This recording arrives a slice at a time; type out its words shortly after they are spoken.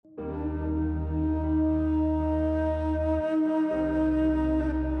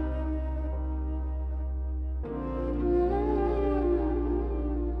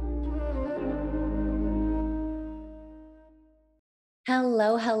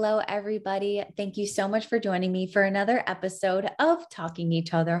Hello, hello, everybody. Thank you so much for joining me for another episode of Talking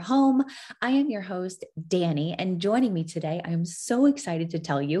Each Other Home. I am your host, Danny, and joining me today, I am so excited to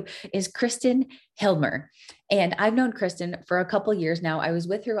tell you, is Kristen Hilmer. And I've known Kristen for a couple years now. I was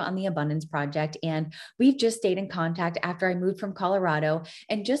with her on the Abundance Project, and we've just stayed in contact after I moved from Colorado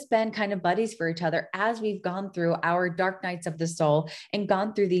and just been kind of buddies for each other as we've gone through our dark nights of the soul and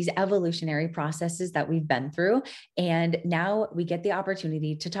gone through these evolutionary processes that we've been through. And now we get the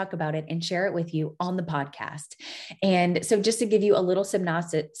opportunity to talk about it and share it with you on the podcast. And so just to give you a little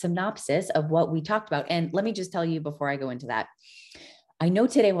synopsis of what we talked about, and let me just tell you before I go into that, I know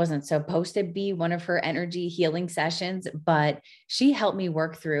today wasn't supposed to be one of her energy healing sessions, but she helped me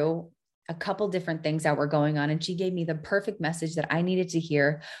work through a couple different things that were going on. And she gave me the perfect message that I needed to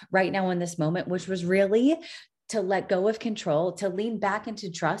hear right now in this moment, which was really to let go of control, to lean back into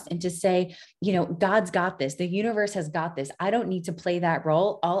trust and to say, God's got this. The universe has got this. I don't need to play that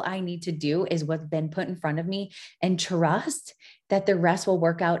role. All I need to do is what's been put in front of me and trust that the rest will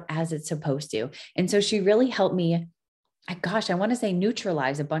work out as it's supposed to. And so she really helped me, I want to say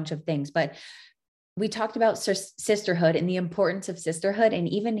neutralize a bunch of things, but we talked about sisterhood and the importance of sisterhood and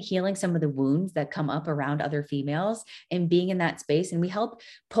even healing some of the wounds that come up around other females and being in that space. And we help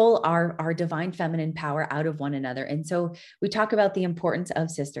pull our divine feminine power out of one another. And so we talk about the importance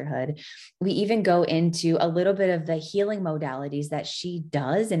of sisterhood. We even go into a little bit of the healing modalities that she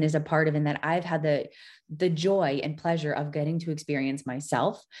does and is a part of, and that I've had the joy and pleasure of getting to experience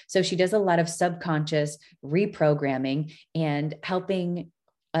myself. So she does a lot of subconscious reprogramming and helping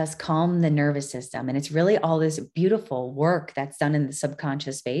us calm the nervous system. And it's really all this beautiful work that's done in the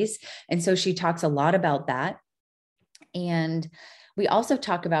subconscious space. And so she talks a lot about that. And we also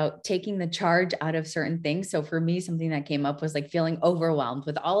talk about taking the charge out of certain things. So for me, something that came up was like feeling overwhelmed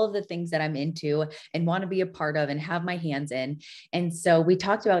with all of the things that I'm into and want to be a part of and have my hands in. And so we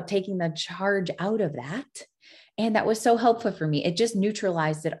talked about taking the charge out of that. And that was so helpful for me. It just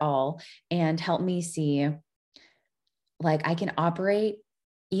neutralized it all and helped me see like I can operate,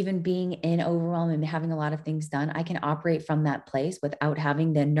 even being in overwhelm and having a lot of things done, I can operate from that place without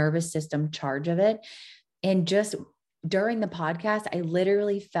having the nervous system charge of it. And just during the podcast, I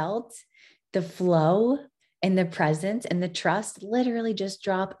literally felt the flow and the presence and the trust literally just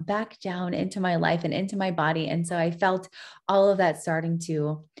drop back down into my life and into my body. And so I felt all of that starting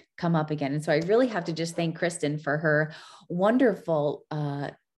to come up again. And so I really have to just thank Kristen for her wonderful,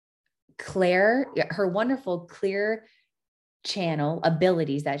 clear channel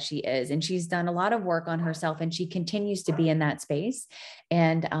abilities that she is. And she's done a lot of work on herself and she continues to be in that space.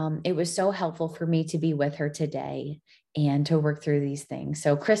 And it was so helpful for me to be with her today and to work through these things.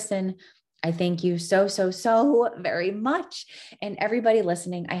 So Kristen, I thank you so very much. And everybody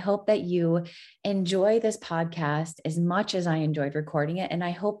listening, I hope that you enjoy this podcast as much as I enjoyed recording it. And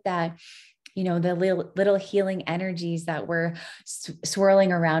I hope that the little healing energies that were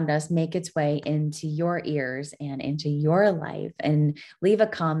swirling around us make its way into your ears and into your life. And leave a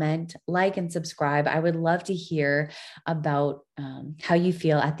comment, like, and subscribe. I would love to hear about how you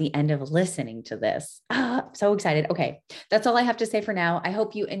feel at the end of listening to this. So excited. Okay. That's all I have to say for now. I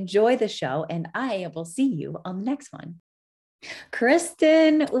hope you enjoy the show and I will see you on the next one.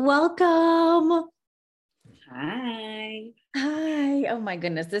 Kristen, welcome. Hi. Oh my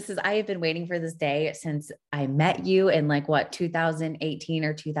goodness. I have been waiting for this day since I met you in 2018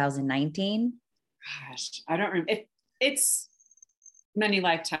 or 2019. Gosh, I don't remember. It's many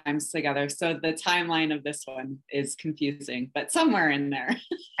lifetimes together. So the timeline of this one is confusing, but somewhere in there.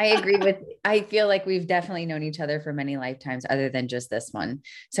 I feel like we've definitely known each other for many lifetimes other than just this one.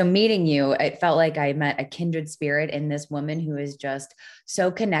 So meeting you, it felt like I met a kindred spirit in this woman who is just so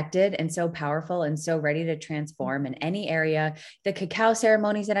connected and so powerful and so ready to transform in any area. The cacao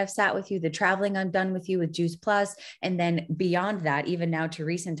ceremonies that I've sat with you, the traveling I've done with you with Juice Plus, and then beyond that, even now to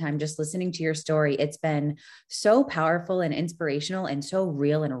recent time, just listening to your story, it's been so powerful and inspirational and so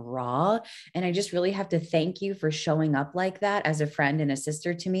real and raw. And I just really have to thank you for showing up like that as a friend and a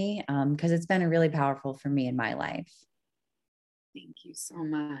sister to me, because it's been really powerful for me in my life. Thank you so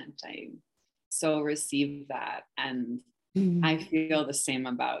much. I so received that. And I feel the same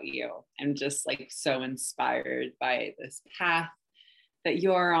about you. I'm just so inspired by this path that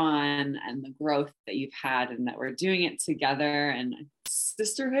you're on and the growth that you've had and that we're doing it together. And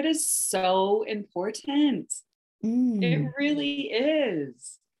sisterhood is so important. It really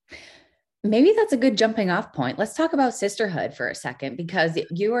is. Maybe that's a good jumping off point. Let's talk about sisterhood for a second, because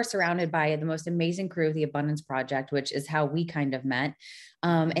you are surrounded by the most amazing crew of the Abundance Project, which is how we kind of met.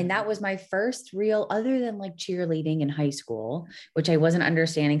 And that was my first real, other than like cheerleading in high school, which I wasn't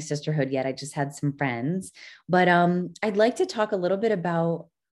understanding sisterhood yet. I just had some friends. But I'd like to talk a little bit about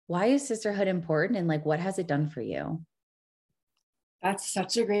why is sisterhood important and like what has it done for you? That's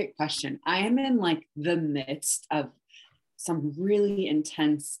such a great question. I am in like the midst of some really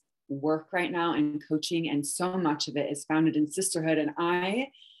intense work right now and coaching, and so much of it is founded in sisterhood. And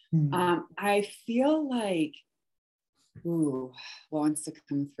I feel like, ooh, what wants to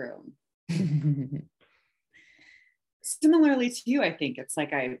come through? Similarly to you, I think it's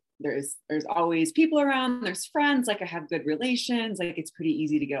like there's always people around, there's friends, like I have good relations, like it's pretty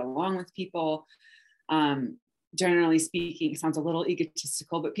easy to get along with people. Generally speaking, it sounds a little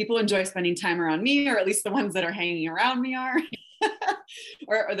egotistical, but people enjoy spending time around me, or at least the ones that are hanging around me are,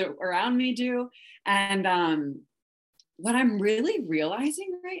 or around me do. And what I'm really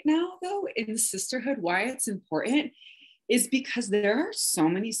realizing right now, though, in sisterhood, why it's important is because there are so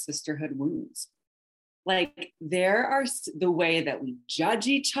many sisterhood wounds. Like there are the way that we judge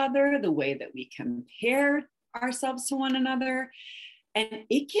each other, the way that we compare ourselves to one another, and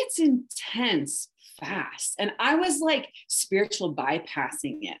it gets intense fast. And I was like spiritual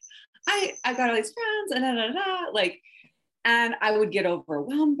bypassing it. I got all these friends and like, and I would get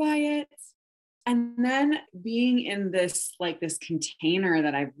overwhelmed by it. And then being in this container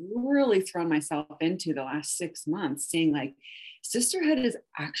that I've really thrown myself into the last 6 months, seeing like sisterhood is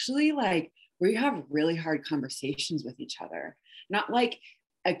actually like where you have really hard conversations with each other, not like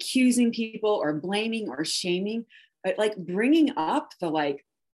accusing people or blaming or shaming, but like bringing up the like,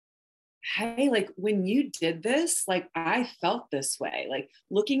 hey, like when you did this, like I felt this way, like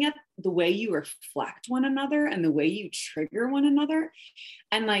looking at the way you reflect one another and the way you trigger one another.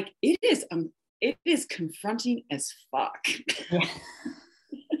 And like, it is confronting as fuck. Yeah.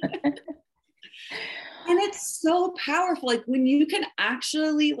 And it's so powerful. Like when you can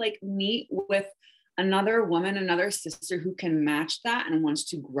actually like meet with another woman, another sister who can match that and wants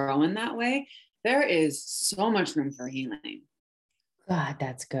to grow in that way, there is so much room for healing. God,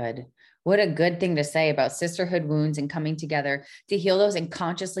 that's good. What a good thing to say about sisterhood wounds and coming together to heal those and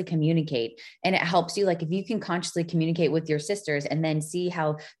consciously communicate. And it helps you, like, if you can consciously communicate with your sisters and then see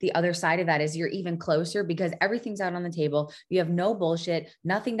how the other side of that is, you're even closer because everything's out on the table. You have no bullshit,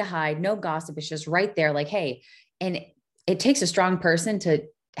 nothing to hide, no gossip. It's just right there. Like, hey, and it takes a strong person to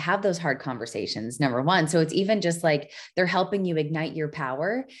have those hard conversations, number one. So it's even just like they're helping you ignite your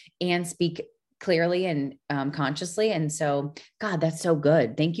power and speak clearly and consciously. And so, God, that's so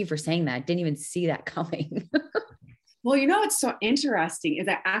good. Thank you for saying that. Didn't even see that coming. Well, you know, what's so interesting is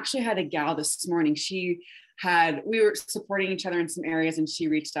I actually had a gal this morning. We were supporting each other in some areas, and she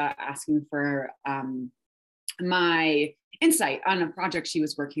reached out asking for my insight on a project she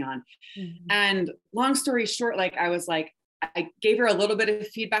was working on. Mm-hmm. And long story short, like I gave her a little bit of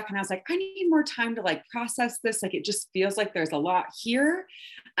feedback, and I was like, I need more time to like process this. Like, it just feels like there's a lot here.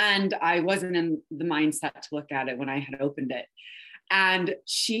 And I wasn't in the mindset to look at it when I had opened it. And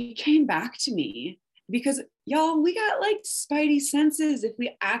she came back to me because, y'all, we got like spidey senses if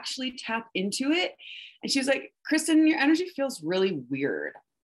we actually tap into it. And she was like, Kristen, your energy feels really weird.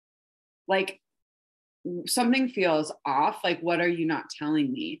 Like, something feels off. Like, what are you not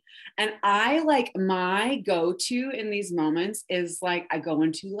telling me? And I like, my go-to in these moments is like, I go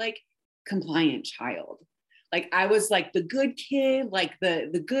into like compliant child. Like I was like the good kid, like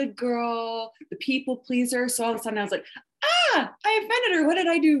the good girl, the people pleaser. So all of a sudden I was like, I offended her. What did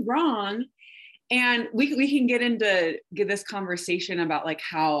I do wrong? And we can get this conversation about like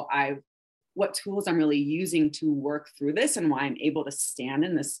what tools I'm really using to work through this, and why I'm able to stand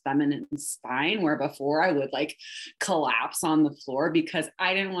in this feminine spine where before I would like collapse on the floor because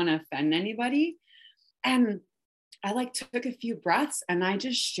I didn't want to offend anybody. And I like took a few breaths and I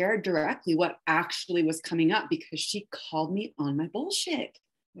just shared directly what actually was coming up because she called me on my bullshit.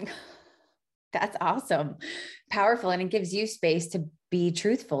 That's awesome. Powerful. And it gives you space to be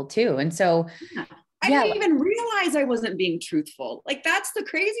truthful too. And so, I didn't even realize I wasn't being truthful. Like, that's the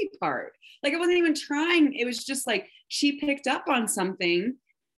crazy part. Like, I wasn't even trying. It was just like, she picked up on something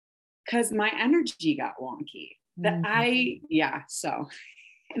because my energy got wonky. So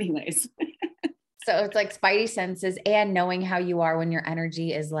anyways. So it's like spidey senses and knowing how you are when your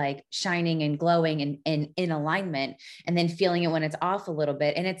energy is like shining and glowing and in alignment, and then feeling it when it's off a little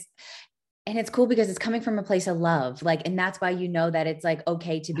bit. And it's cool because it's coming from a place of love. Like, and that's why, you know, that it's like,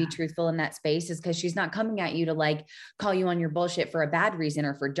 okay to be truthful in that space, is because she's not coming at you to like call you on your bullshit for a bad reason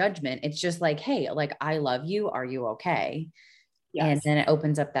or for judgment. It's just like, hey, like, I love you. Are you okay? And Yes. then it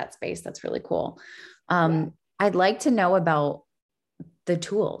opens up that space. That's really cool. Yeah. I'd like to know about the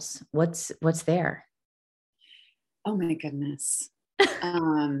tools. What's there? Oh my goodness.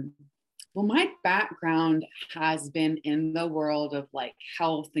 Um, well, my background has been in the world of like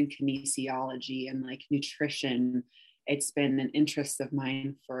health and kinesiology and like nutrition. It's been an interest of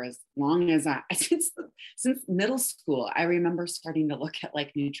mine for as long as since middle school. I remember starting to look at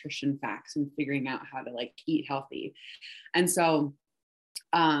like nutrition facts and figuring out how to like eat healthy. And so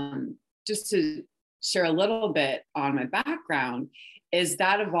just to share a little bit on my background, is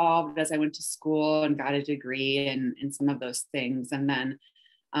that evolved as I went to school and got a degree in some of those things. And then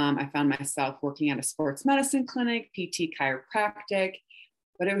I found myself working at a sports medicine clinic, PT chiropractic,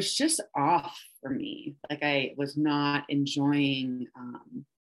 but it was just off for me. Like I was not enjoying.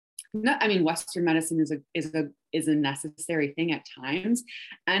 I mean, Western medicine is a necessary thing at times,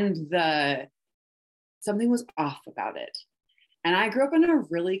 and something was off about it. And I grew up in a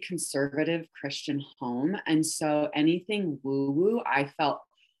really conservative Christian home. And so anything woo woo, I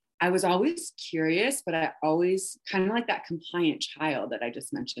was always curious, but I always kind of like that compliant child that I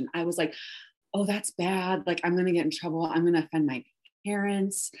just mentioned. I was like, oh, that's bad. Like, I'm going to get in trouble. I'm going to offend my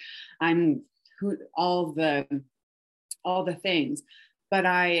parents. All the things. But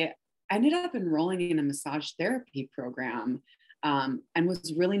I ended up enrolling in a massage therapy program, and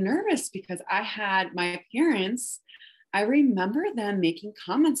was really nervous because I had my parents. I remember them making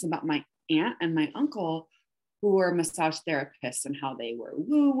comments about my aunt and my uncle who were massage therapists and how they were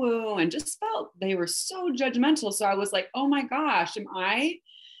woo woo and just felt they were so judgmental. So I was like, oh my gosh, am I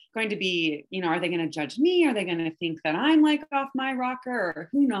going to be, are they going to judge me? Are they going to think that I'm like off my rocker or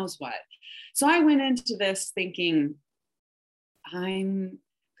who knows what? So I went into this thinking I'm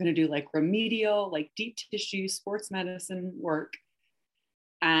going to do like remedial, like deep tissue sports medicine work.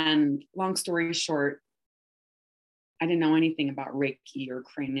 And long story short, I didn't know anything about Reiki or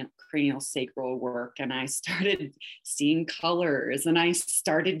cranial sacral work. And I started seeing colors and I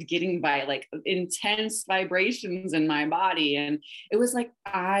started getting by like intense vibrations in my body. And it was like,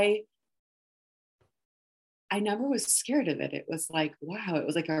 I never was scared of it. It was like, wow, it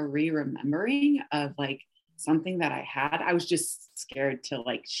was like a re-remembering of like something that I had. I was just scared to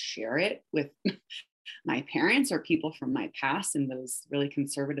like share it with my parents or people from my past in those really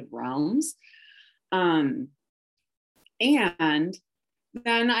conservative realms. And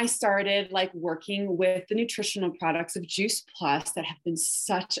then I started like working with the nutritional products of Juice Plus that have been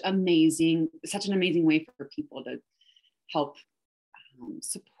such an amazing way for people to help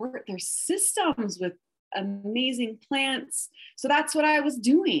support their systems with amazing plants. So that's what I was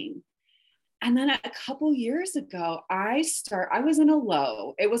doing. And then a couple years ago, I was in a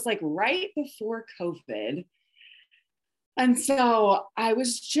low. It was like right before COVID. And so I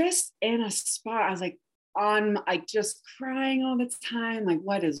was just in a spot. I was like, just crying all the time. Like,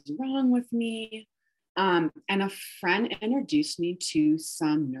 what is wrong with me? And a friend introduced me to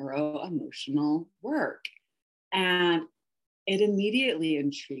some neuro-emotional work. And it immediately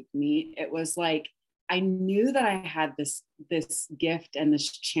intrigued me. It was like, I knew that I had this gift and this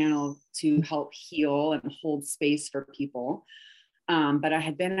channel to help heal and hold space for people. But I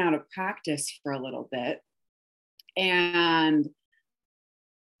had been out of practice for a little bit. And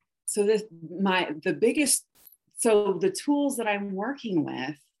so the tools that I'm working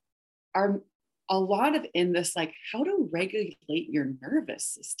with are a lot of in this, like how to regulate your nervous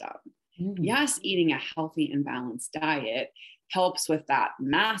system. Mm-hmm. Yes, eating a healthy and balanced diet helps with that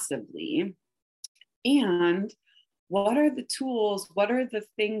massively. And what are the tools? What are the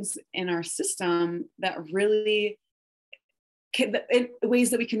things in our system that really ways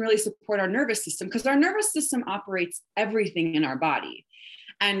that we can really support our nervous system? Because our nervous system operates everything in our body.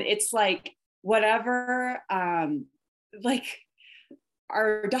 And it's like whatever, like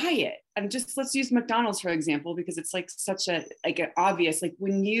our diet. And just let's use McDonald's, for example, because it's like such an obvious, like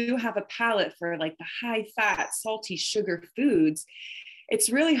when you have a palate for like the high fat, salty sugar foods, it's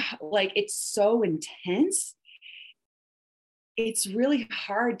really like, it's so intense. It's really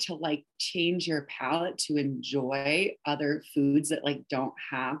hard to like change your palate to enjoy other foods that like don't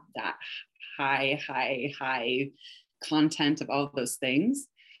have that high content of all of those things.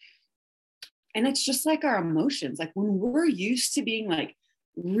 And it's just like our emotions. Like when we're used to being like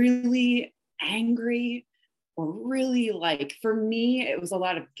really angry or really like, for me, it was a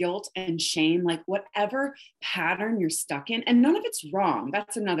lot of guilt and shame, like whatever pattern you're stuck in. And none of it's wrong.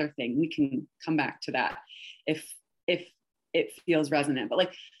 That's another thing. We can come back to that if it feels resonant. But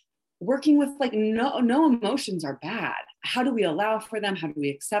like working with like no emotions are bad. How do we allow for them? How do we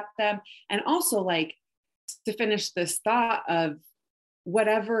accept them? And also like to finish this thought of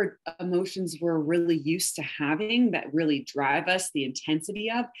whatever emotions we're really used to having that really drive us, the intensity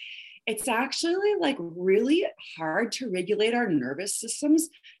of, it's actually like really hard to regulate our nervous systems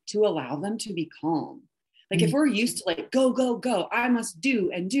to allow them to be calm. Like if we're used to like, go, go, go, I must do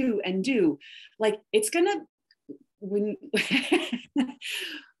and do and do, like it's gonna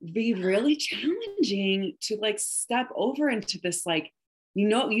be really challenging to like step over into this, like,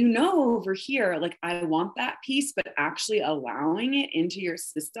 over here, like I want that piece, but actually allowing it into your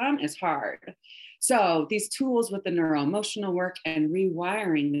system is hard. So these tools with the neuroemotional work and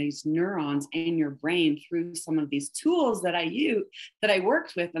rewiring these neurons in your brain through some of these tools that I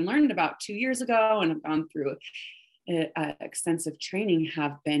worked with and learned about 2 years ago and have gone through extensive training,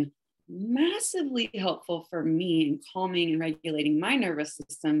 have been massively helpful for me in calming and regulating my nervous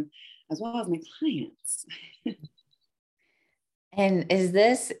system as well as my clients. And is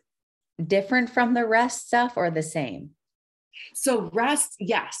this different from the rest stuff or the same? So rest,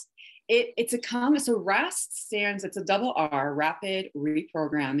 yes. It's a common, so rest stands, it's a double R, rapid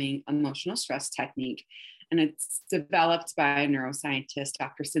reprogramming emotional stress technique. And it's developed by a neuroscientist,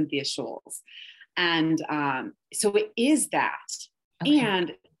 Dr. Cynthia Scholes. And so it is that. Okay.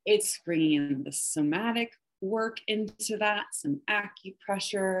 And it's bringing in the somatic work into that, some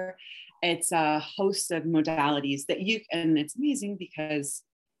acupressure. It's a host of modalities that and it's amazing because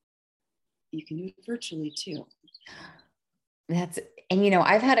you can do it virtually too. And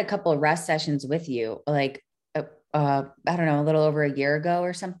I've had a couple of rest sessions with you, like, I don't know, a little over a year ago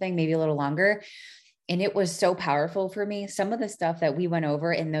or something, maybe a little longer. And it was so powerful for me. Some of the stuff that we went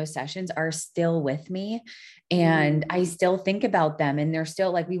over in those sessions are still with me. And I still think about them. And they're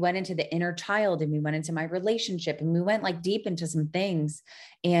still like, we went into the inner child and we went into my relationship and we went like deep into some things.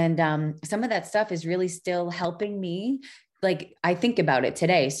 And some of that stuff is really still helping me. Like I think about it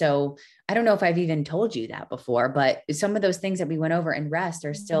today. So I don't know if I've even told you that before, but some of those things that we went over in rest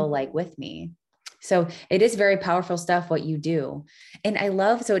are still like with me. So it is very powerful stuff, what you do. And I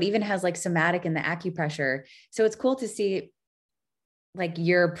love, so it even has like somatic and the acupressure. So it's cool to see like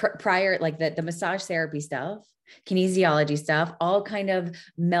your prior, like the massage therapy stuff, kinesiology stuff, all kind of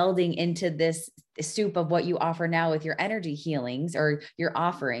melding into this soup of what you offer now with your energy healings or your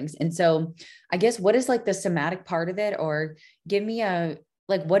offerings. And so I guess what is like the somatic part of it, or give me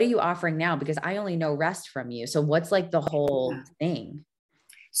like, what are you offering now? Because I only know rest from you. So what's like the whole thing?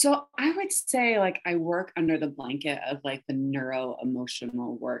 So I would say like I work under the blanket of like the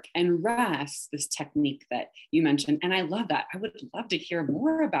neuro-emotional work and rest, this technique that you mentioned. And I love that. I would love to hear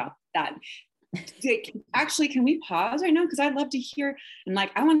more about that. Actually, can we pause right now? Because I'd love to hear, and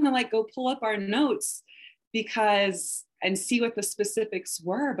like, I want to like go pull up our notes and see what the specifics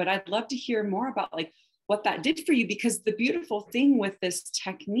were, but I'd love to hear more about like what that did for you, because the beautiful thing with this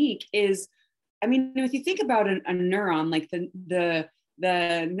technique is, I mean, if you think about a neuron, like the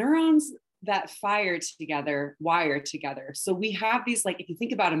neurons that wire together. So we have these, like, if you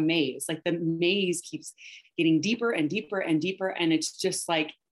think about a maze, like the maze keeps getting deeper and deeper and deeper. And it's just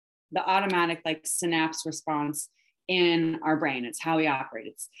like the automatic like synapse response in our brain. It's how we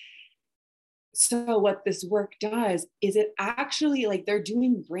operate. So what this work does is it actually, like, they're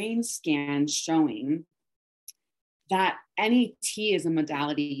doing brain scans showing that NET is a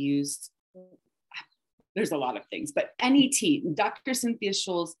modality used. There's a lot of things, but NET, Dr. Cynthia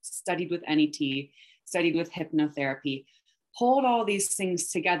Scholes studied with NET, studied with hypnotherapy, pulled all these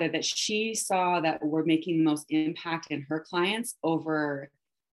things together that she saw that were making the most impact in her clients over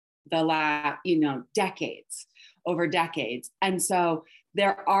the last, decades. And so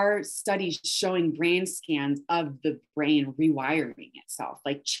there are studies showing brain scans of the brain rewiring itself,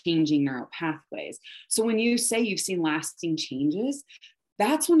 like changing neural pathways. So when you say you've seen lasting changes,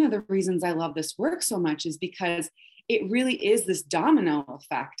 that's one of the reasons I love this work so much, is because it really is this domino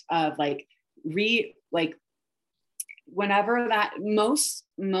effect of whenever that most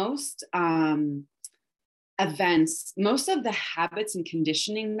events, most of the habits and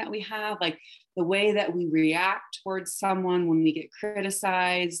conditioning that we have, like the way that we react towards someone when we get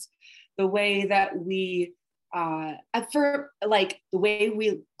criticized, the way that we the way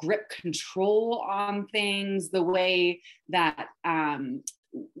we grip control on things, the way we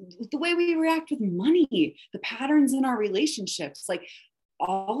react with money, the patterns in our relationships, like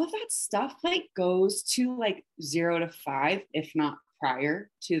all of that stuff like goes to like 0 to 5, if not prior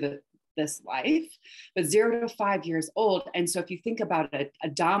to this life, but 0 to 5 years old. And so if you think about the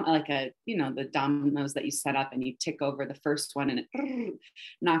dominoes that you set up and you tick over the first one and it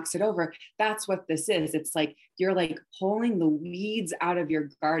knocks it over, that's what this is. It's like you're like pulling the weeds out of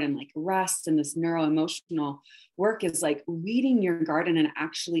your garden, like rest, and this neuro-emotional work is like weeding your garden and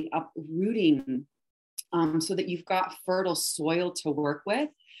actually uprooting so that you've got fertile soil to work with.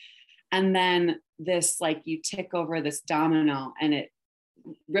 And then this, like, you tick over this domino and it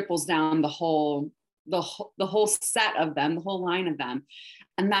ripples down the whole set of them, the whole line of them.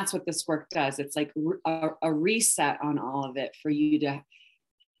 And that's what this work does. It's like a reset on all of it for you to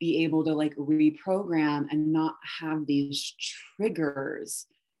be able to like reprogram and not have these triggers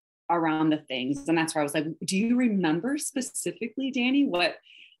around the things. And that's where I was like, do you remember specifically, Danny, what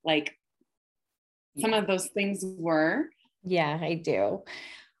like some of those things were? Yeah, I do.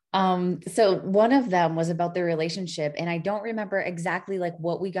 So one of them was about the relationship, and I don't remember exactly like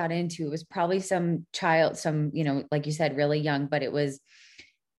what we got into. It was probably some, you know, like you said, really young, but it was,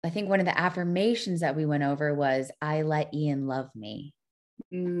 I think one of the affirmations that we went over was, I let Ian love me.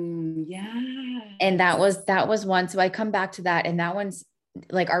 Yeah. And that was one. So I come back to that, and that one's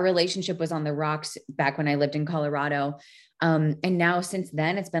like, our relationship was on the rocks back when I lived in Colorado. And now since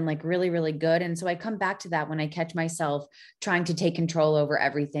then it's been like really, really good. And so I come back to that when I catch myself trying to take control over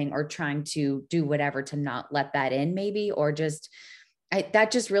everything or trying to do whatever to not let that in maybe, or just, that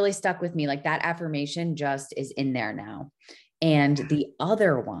just really stuck with me. Like that affirmation just is in there now. And the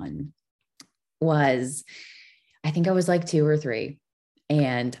other one was, I think I was like 2 or 3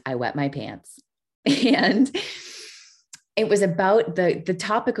 and I wet my pants. And it was about the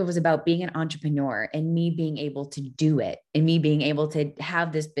topic was about being an entrepreneur and me being able to do it and me being able to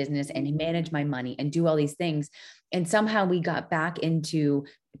have this business and manage my money and do all these things. And somehow we got back into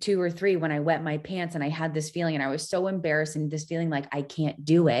 2 or 3 when I wet my pants and I had this feeling and I was so embarrassed and this feeling like I can't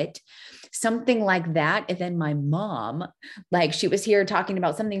do it, something like that. And then my mom, like she was here talking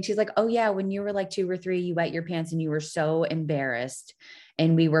about something. She's like, oh yeah, when you were like 2 or 3, you wet your pants and you were so embarrassed.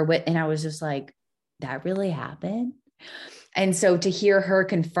 And and I was just like, that really happened. And so to hear her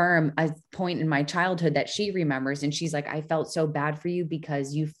confirm a point in my childhood that she remembers, and she's like, I felt so bad for you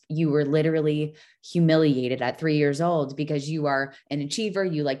because you were literally humiliated at 3 years old because you are an achiever.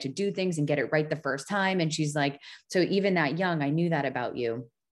 You like to do things and get it right the first time. And she's like, so even that young, I knew that about you.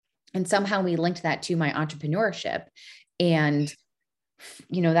 And somehow we linked that to my entrepreneurship. And,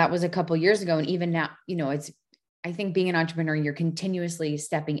 you know, that was a couple of years ago. And even now, you know, I think being an entrepreneur, you're continuously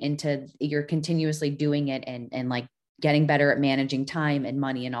you're continuously doing it and like getting better at managing time and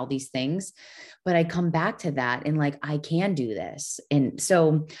money and all these things. But I come back to that and like, I can do this. And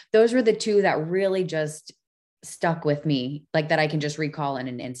so those were the 2 that really just stuck with me, like that I can just recall in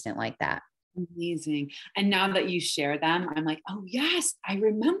an instant like that. Amazing. And now that you share them, I'm like, oh yes, I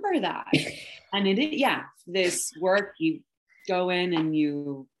remember that. And yeah, this work, you go in and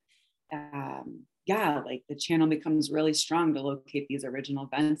you, like the channel becomes really strong to locate these original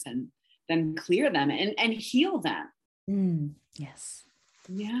events and then clear them and heal them. Yes.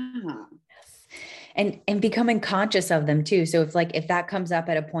 Yeah. Yes. And becoming conscious of them too. So if that comes up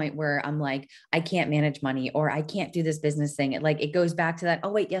at a point where I'm like, I can't manage money or I can't do this business thing, it goes back to that.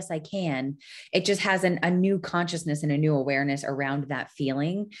 Oh wait, yes, I can. It just has a new consciousness and a new awareness around that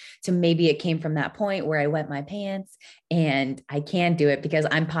feeling. So maybe it came from that point where I wet my pants and I can do it because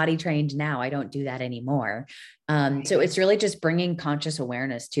I'm potty trained now. I don't do that anymore. So it's really just bringing conscious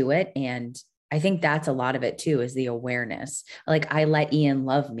awareness to it. And I think that's a lot of it too, is the awareness. Like, I let Ian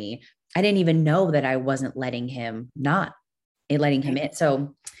love me. I didn't even know that I wasn't letting him in.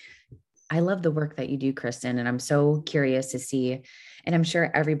 So I love the work that you do, Kristen. And I'm so curious to see, and I'm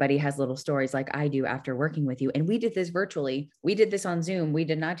sure everybody has little stories like I do after working with you. And we did this virtually. We did this on Zoom. We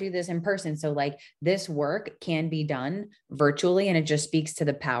did not do this in person. So like this work can be done virtually, and it just speaks to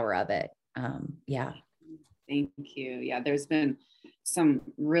the power of it. Yeah. Thank you. Yeah. There's been some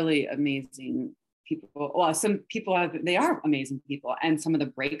really amazing people. Well, some people they are amazing people, and some of the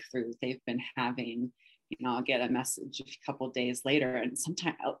breakthroughs they've been having, you know, I'll get a message a couple of days later, and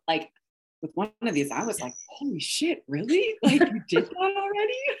sometimes like with one of these, I was like, holy shit, really? Like you did that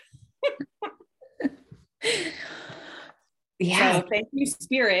already? Yeah. So thank you,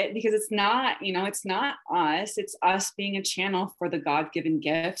 Spirit, because it's not us, it's us being a channel for the God-given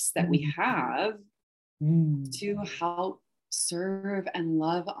gifts that we have to help serve and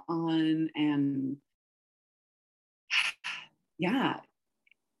love on and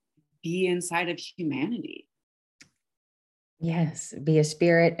be inside of humanity. Yes, be a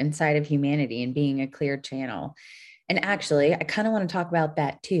spirit inside of humanity and being a clear channel. And actually, I kind of want to talk about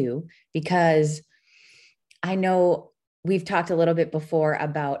that too, because I know we've talked a little bit before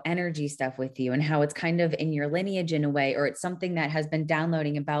about energy stuff with you and how it's kind of in your lineage in a way, or it's something that has been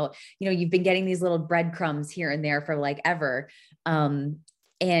downloading about, you know, you've been getting these little breadcrumbs here and there for like ever. And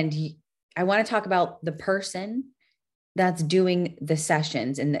I want to talk about the person that's doing the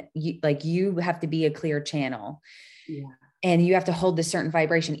sessions, and you have to be a clear channel. Yeah. and you have to hold this certain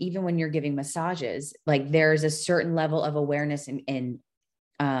vibration, even when you're giving massages, like there's a certain level of awareness and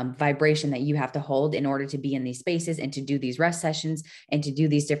vibration that you have to hold in order to be in these spaces and to do these rest sessions and to do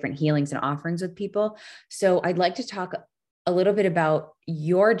these different healings and offerings with people. So I'd like to talk a little bit about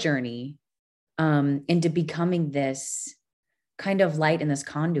your journey into becoming this kind of light in this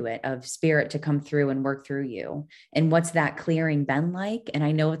conduit of spirit to come through and work through you. And what's that clearing been like? And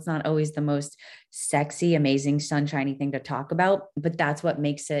I know it's not always the most sexy, amazing, sunshiny thing to talk about, but that's what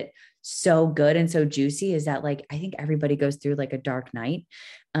makes it so good and so juicy, is that like, I think everybody goes through like a dark night.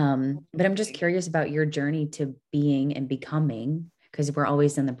 But I'm just curious about your journey to being and becoming, because we're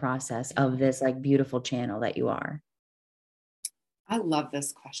always in the process of this like beautiful channel that you are. I love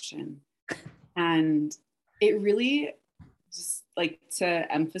this question. And it really, just like to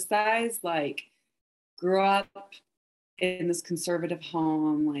emphasize, like, grew up in this conservative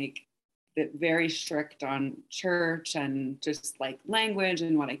home, like that very strict on church and just like language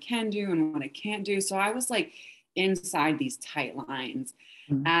and what I can do and what I can't do. So I was like inside these tight lines.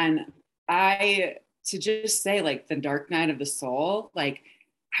 Mm-hmm. And to just say like the dark night of the soul, like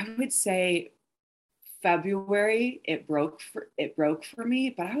I would say February, it broke for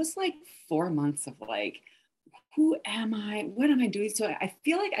me, but I was like 4 months of like, who am I? What am I doing? So I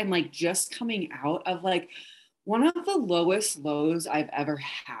feel like I'm like just coming out of like one of the lowest lows I've ever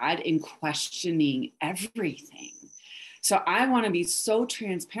had in questioning everything. So I want to be so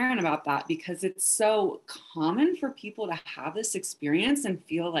transparent about that, because it's so common for people to have this experience and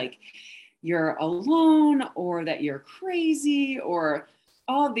feel like you're alone or that you're crazy or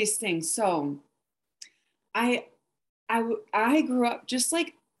all of these things. So I grew up just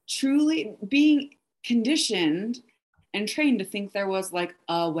like truly being conditioned and trained to think there was like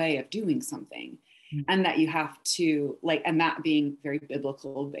a way of doing something, and that you have to like, and that being very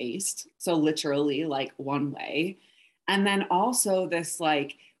biblical based. So literally like one way. And then also this,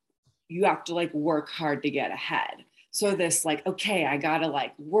 like, you have to like work hard to get ahead. So this like, okay, I gotta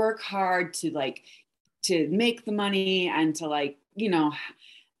like work hard to like, to make the money and to like, you know,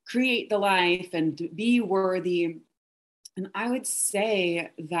 create the life and to be worthy. And I would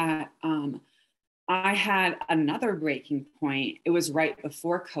say that I had another breaking point. It was right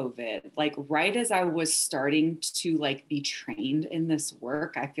before COVID, like right as I was starting to like be trained in this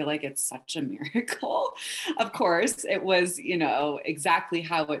work. I feel like it's such a miracle. Of course, it was, you know, exactly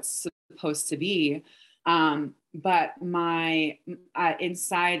how it's supposed to be. But my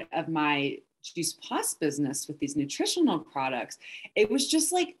inside of my Juice Plus business with these nutritional products, it was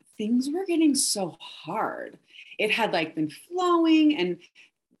just like things were getting so hard. It had like been flowing and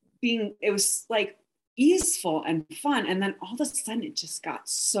it was like easeful and fun. And then all of a sudden it just got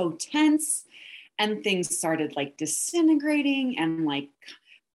so tense and things started like disintegrating and like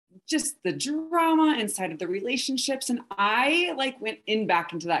just the drama inside of the relationships. And I like went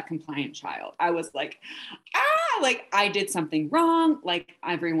back into that compliant child. I was like, like I did something wrong. Like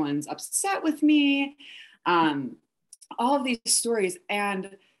everyone's upset with me. All of these stories.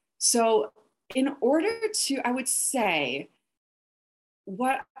 And so in order to, I would say,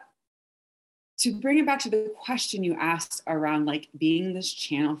 to bring it back to the question you asked around like being this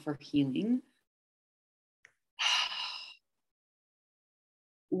channel for healing,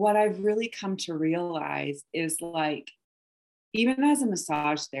 what I've really come to realize is like, even as a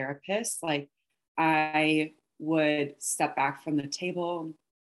massage therapist, like I would step back from the table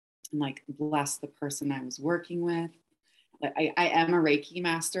and like bless the person I was working with. Like I am a Reiki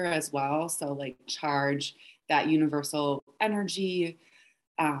master as well. So like charge that universal energy,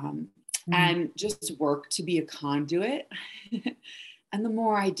 and just work to be a conduit. And the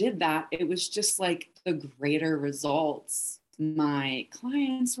more I did that, it was just like the greater results my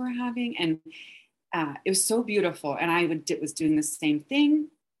clients were having. And it was so beautiful. And I was doing the same thing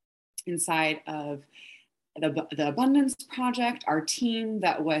inside of the Abundance Project, our team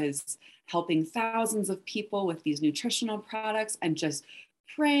that was helping thousands of people with these nutritional products and just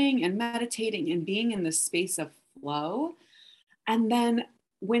praying and meditating and being in this space of flow. And then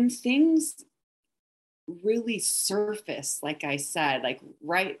when things really surfaced, like I said, like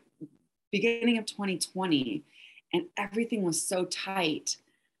right beginning of 2020, and everything was so tight,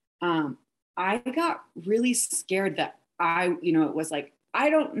 I got really scared that it was like, I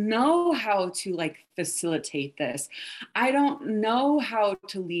don't know how to like facilitate this. I don't know how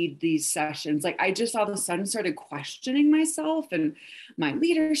to lead these sessions. Like I just all of a sudden started questioning myself and my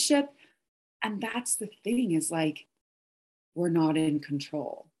leadership. And that's the thing, is like, we're not in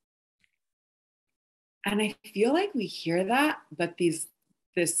control. And I feel like we hear that, but this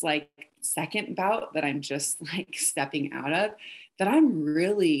like second bout that I'm just like stepping out of, that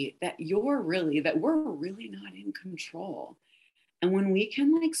we're really not in control. And when we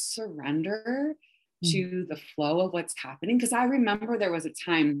can like surrender to the flow of what's happening, because I remember there was a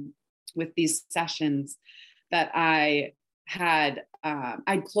time with these sessions that I had,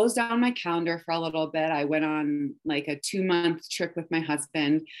 I'd closed down my calendar for a little bit. I went on like a 2-month trip with my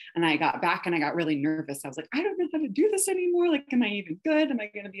husband, and I got back and I got really nervous. I was like, I don't know how to do this anymore. Like, am I even good? Am I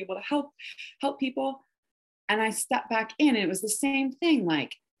going to be able to help people? And I stepped back in, and it was the same thing,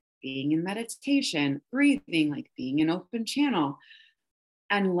 like being in meditation, breathing, like being an open channel,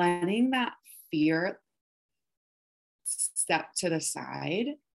 and letting that fear step to the side,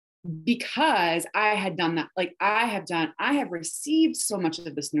 because I had done that. Like I have received so much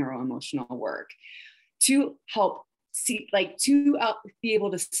of this neuroemotional work to help see, like to be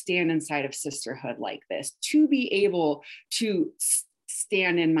able to stand inside of sisterhood like this, to be able to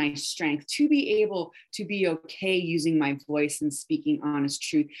stand in my strength, to be able to be okay using my voice and speaking honest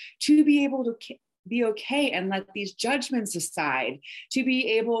truth, to be able to be okay and let these judgments aside, to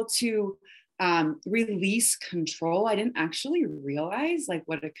be able to release control. I didn't actually realize like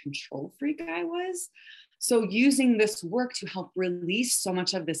what a control freak I was. So using this work to help release so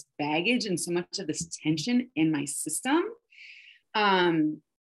much of this baggage and so much of this tension in my system. And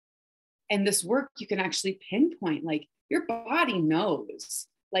this work, you can actually pinpoint, like your body knows,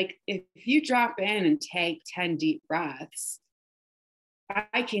 like if you drop in and take 10 deep breaths,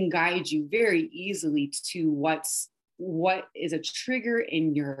 I can guide you very easily to what is a trigger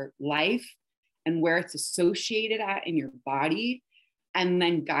in your life and where it's associated at in your body, and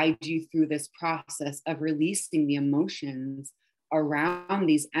then guide you through this process of releasing the emotions around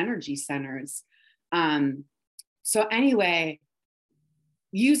these energy centers. So anyway,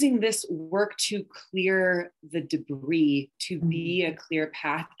 using this work to clear the debris, to be a clear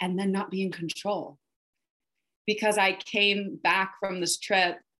path, and then not be in control. Because I came back from this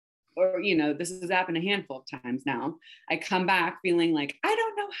trip, or, this has happened a handful of times now. I come back feeling like, I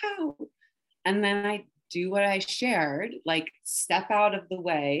don't know how. And then I do what I shared, like step out of the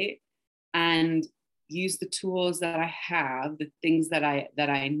way and use the tools that I have, the things that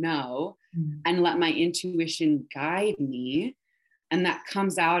I know, and let my intuition guide me. And that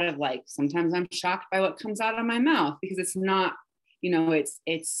comes out of like, sometimes I'm shocked by what comes out of my mouth, because it's not,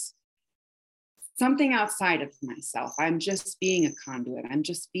 it's something outside of myself. I'm just being a conduit. I'm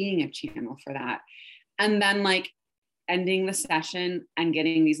just being a channel for that. And then like ending the session and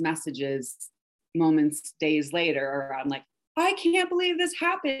getting these messages moments, days later around like, I can't believe this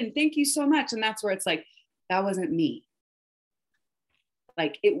happened. Thank you so much. And that's where it's like, that wasn't me.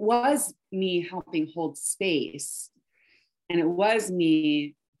 Like it was me helping hold space. And it was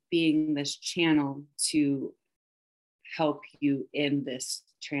me being this channel to help you in this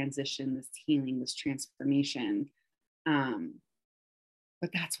transition, this healing, this transformation.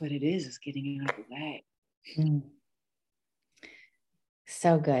 But that's what it is getting out of the way.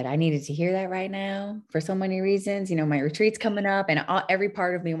 So good. I needed to hear that right now for so many reasons. My retreat's coming up, and every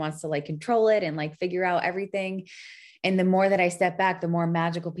part of me wants to like control it and like figure out everything. And the more that I step back, the more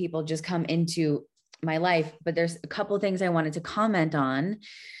magical people just come into my life. But there's a couple of things I wanted to comment on.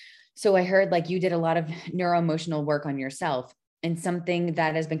 So I heard like you did a lot of neuroemotional work on yourself. And something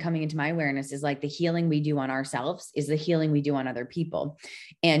that has been coming into my awareness is like the healing we do on ourselves is the healing we do on other people.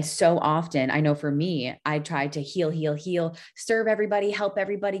 And so often, I know for me, I try to heal, serve everybody, help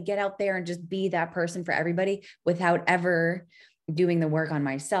everybody, get out there and just be that person for everybody without ever doing the work on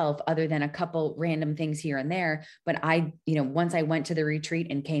myself, other than a couple random things here and there. But I, once I went to the retreat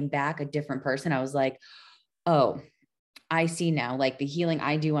and came back a different person, I was like, oh, I see now, like the healing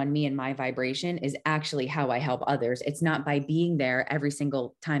I do on me and my vibration is actually how I help others. It's not by being there every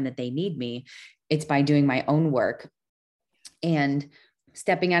single time that they need me. It's by doing my own work and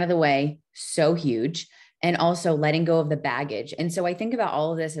stepping out of the way. So huge. And also letting go of the baggage. And so I think about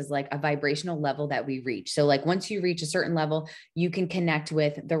all of this as like a vibrational level that we reach. So like once you reach a certain level, you can connect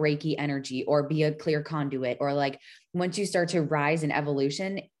with the Reiki energy or be a clear conduit, or like once you start to rise in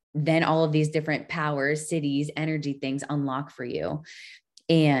evolution, then all of these different powers, cities, energy things unlock for you.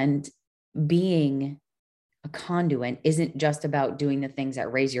 And being a conduit isn't just about doing the things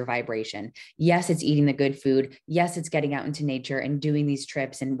that raise your vibration. Yes, it's eating the good food. Yes, it's getting out into nature and doing these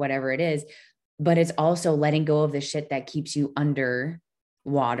trips and whatever it is, but it's also letting go of the shit that keeps you under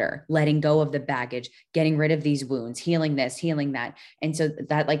water, letting go of the baggage, getting rid of these wounds, healing this, healing that. And so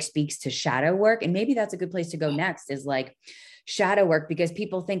that like speaks to shadow work. And maybe that's a good place to go next, is like shadow work, because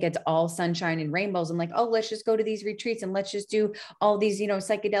people think it's all sunshine and rainbows and like, oh, let's just go to these retreats and let's just do all these,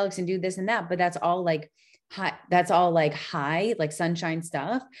 psychedelics and do this and that. But that's all like high, like sunshine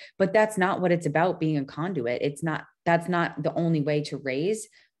stuff. But that's not what it's about being a conduit. It's not that's not the only way to raise.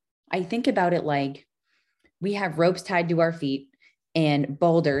 I think about it like we have ropes tied to our feet and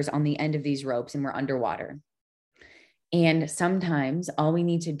boulders on the end of these ropes, and we're underwater. And sometimes all we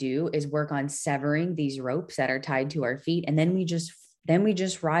need to do is work on severing these ropes that are tied to our feet. And then we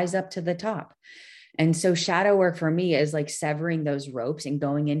just rise up to the top. And so shadow work for me is like severing those ropes and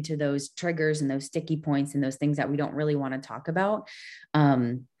going into those triggers and those sticky points and those things that we don't really want to talk about.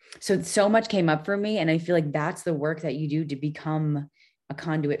 So much came up for me. And I feel like that's the work that you do to become a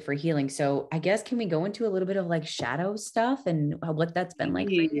conduit for healing. So I guess, can we go into a little bit of like shadow stuff and what that's been like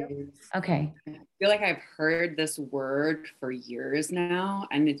for you? Okay. I feel like I've heard this word for years now,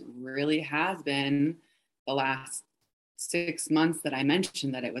 and it really has been the last 6 months that I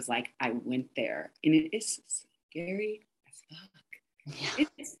mentioned that it was like I went there, and it is scary as fuck. Yeah.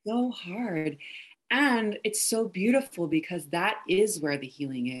 It's so hard. And it's so beautiful because that is where the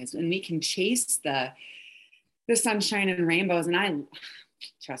healing is. And we can chase the sunshine and rainbows. And I,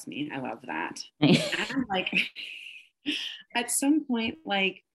 trust me, I love that. And like at some point,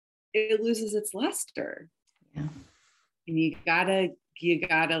 like it loses its luster. Yeah. And you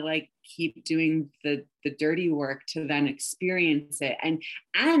gotta like keep doing the dirty work to then experience it,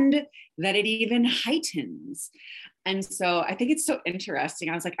 and that it even heightens. And so I think it's so interesting.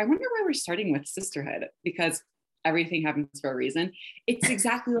 I was like, I wonder why we're starting with sisterhood, because everything happens for a reason. It's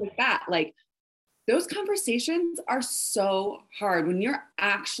exactly like that. Like those conversations are so hard when you're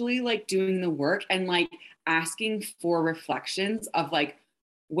actually like doing the work and like asking for reflections of like,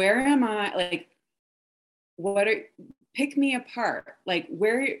 where am I? Like, pick me apart. Like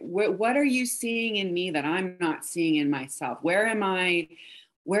what are you seeing in me that I'm not seeing in myself? Where are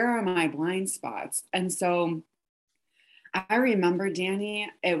my blind spots? And so I remember, Danny,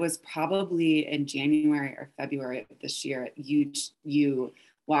 it was probably in January or February of this year, you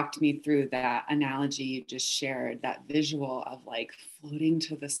walked me through that analogy you just shared, that visual of like floating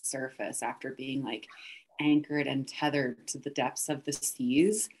to the surface after being like anchored and tethered to the depths of the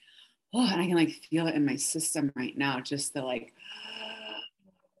seas. Oh, and I can like feel it in my system right now, just the like,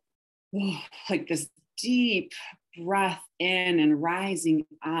 oh, like this deep breath in and rising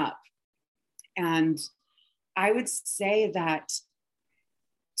up. And I would say that,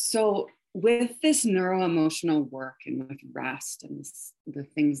 so with this neuroemotional work and with rest and the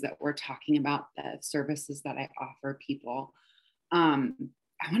things that we're talking about, the services that I offer people, I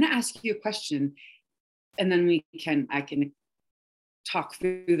want to ask you a question, and then I can talk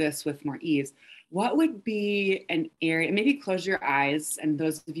through this with more ease. What would be an area, maybe close your eyes, and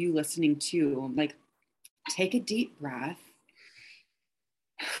those of you listening too, like take a deep breath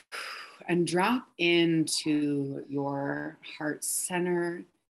and drop into your heart center,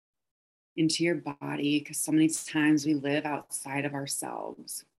 into your body, because so many times we live outside of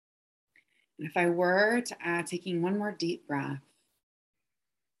ourselves. And if I were to add, taking one more deep breath,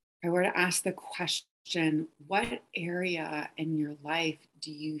 if I were to ask the question, what area in your life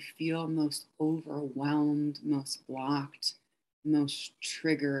do you feel most overwhelmed, most blocked, most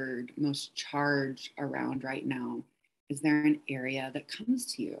triggered, most charged around right now? Is there an area that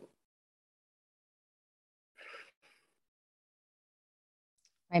comes to you?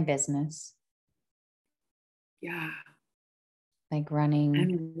 My business. Yeah. Like running.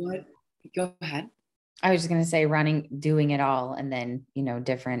 And what, go ahead. I was just going to say running, doing it all. And then,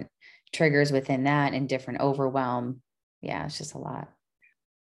 different triggers within that and different overwhelm. Yeah. It's just a lot.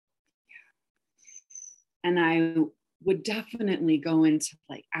 And I would definitely go into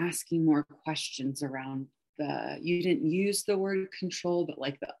like asking more questions around you didn't use the word control, but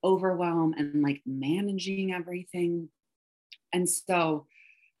like the overwhelm and like managing everything. And so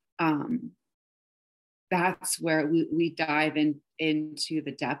that's where we dive into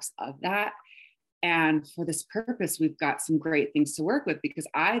the depths of that. And for this purpose, we've got some great things to work with, because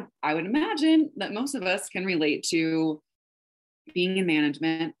I would imagine that most of us can relate to being in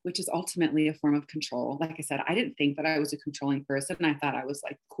management, which is ultimately a form of control. Like I said, I didn't think that I was a controlling person. I thought I was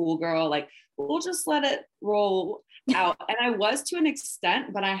like, cool girl, like we'll just let it roll out. And I was to an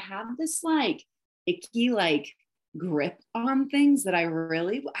extent, but I had this like icky like grip on things that I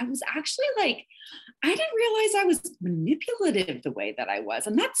was actually like, I didn't realize I was manipulative the way that I was.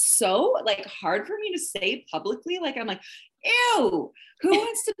 And that's so like hard for me to say publicly. Like, I'm like, ew, who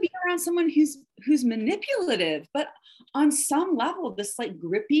wants to be around someone who's manipulative? But on some level, this like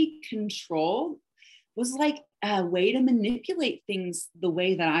grippy control was like a way to manipulate things the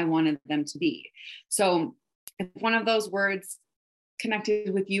way that I wanted them to be. So if one of those words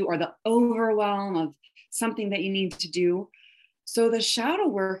connected with you, or the overwhelm of something that you need to do, so the shadow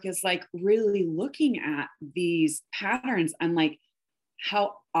work is like really looking at these patterns and like,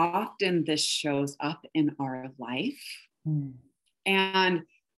 how often this shows up in our life. And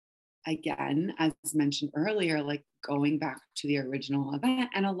again, as mentioned earlier, like going back to the original event,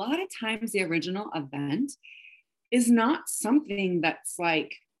 and a lot of times the original event is not something that's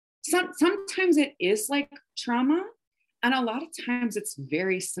like, sometimes it is like trauma, and a lot of times it's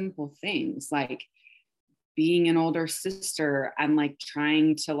very simple things like being an older sister and like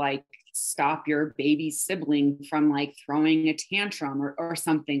trying to like stop your baby sibling from like throwing a tantrum or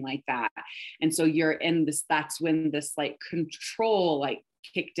something like that. And so you're in this, that's when this like control like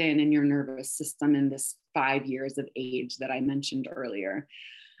kicked in your nervous system in this 5 years of age that I mentioned earlier.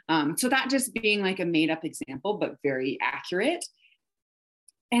 So that just being like a made up example, but very accurate.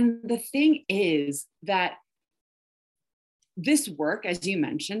 And the thing is that this work, as you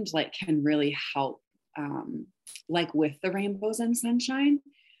mentioned, like can really help like with the rainbows and sunshine.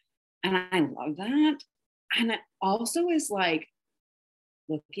 And I love that. And it also is like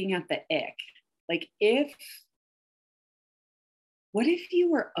looking at the ick. Like what if you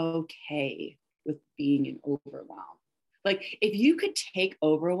were okay with being in overwhelm? Like if you could take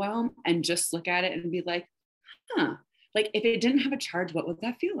overwhelm and just look at it and be like, huh, like if it didn't have a charge, what would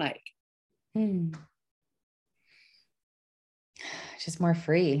that feel like? Just more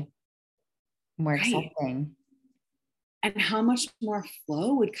free, more accepting. And how much more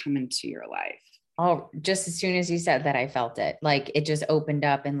flow would come into your life? Oh, just as soon as you said that, I felt it. Like it just opened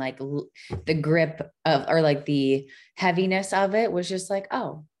up, and like the grip of, or like the heaviness of it was just like,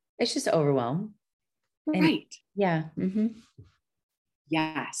 oh, it's just overwhelm. Right. And, yeah. Mm-hmm.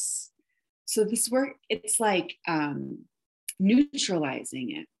 Yes. So this work, it's like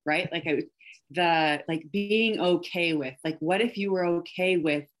neutralizing it, right? Like like being okay with, like, what if you were okay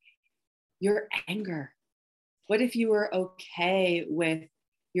with your anger? What if you were okay with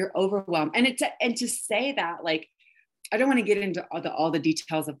your overwhelm? And to say that, like, I don't want to get into all the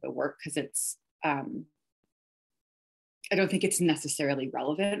details of the work because it's, I don't think it's necessarily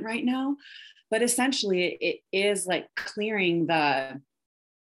relevant right now, but essentially it is like clearing the,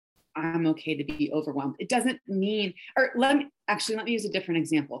 I'm okay to be overwhelmed. It doesn't mean, or let me use a different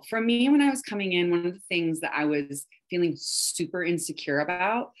example. For me, when I was coming in, one of the things that I was feeling super insecure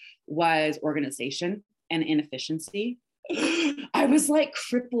about was organization and inefficiency. I was like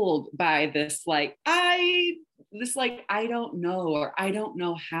crippled by this, like, I don't know, or I don't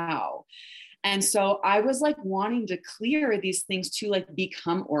know how. And so I was like wanting to clear these things to like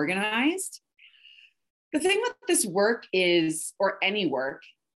become organized. The thing with this work is, or any work,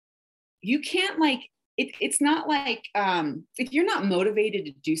 you can't like, it's not like, if you're not motivated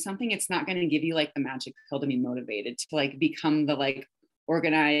to do something, it's not going to give you like the magic pill to be motivated to like become the like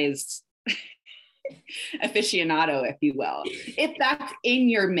organized aficionado, if you will. If that's in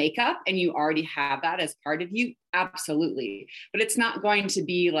your makeup and you already have that as part of you, absolutely. But it's not going to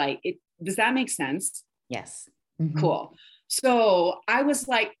be like it. Does that make sense? Yes. Mm-hmm. Cool. So I was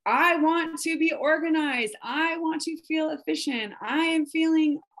like, I want to be organized. I want to feel efficient. I am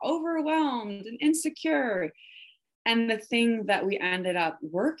feeling overwhelmed and insecure. And the thing that we ended up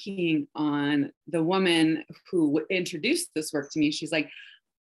working on, the woman who introduced this work to me, she's like,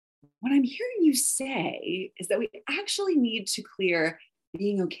 what I'm hearing you say is that we actually need to clear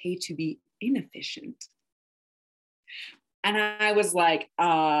being okay to be inefficient. And I was like,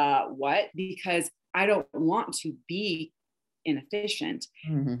 what? Because I don't want to be inefficient.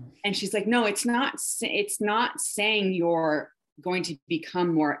 Mm-hmm. And she's like, no, it's not saying you're going to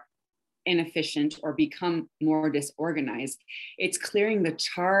become more inefficient or become more disorganized. It's clearing the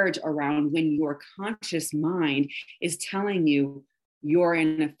charge around when your conscious mind is telling you you're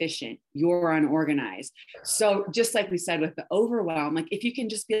inefficient, you're unorganized. So just like we said with the overwhelm, like if you can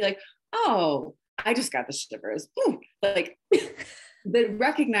just be like, oh, I just got the shivers. Ooh, like the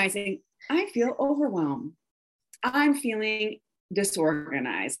recognizing, I feel overwhelmed. I'm feeling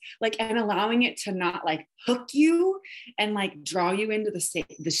disorganized, like, and allowing it to not like hook you and like draw you into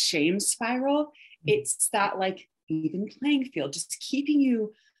the shame spiral. It's that like even playing field, just keeping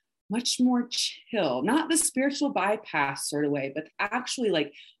you much more chill, not the spiritual bypass sort of way, but actually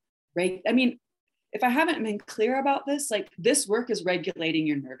like, right. I mean, if I haven't been clear about this, like this work is regulating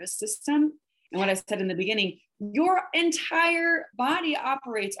your nervous system. And what I said in the beginning, your entire body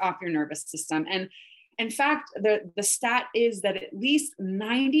operates off your nervous system. And in fact, the stat is that at least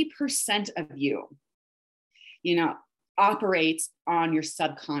 90% of you, operates on your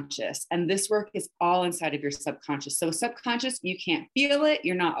subconscious. And this work is all inside of your subconscious. So subconscious, you can't feel it.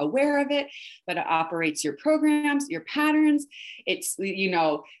 You're not aware of it, but it operates your programs, your patterns. It's,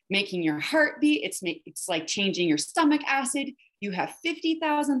 making your heart beat. It's like changing your stomach acid. you have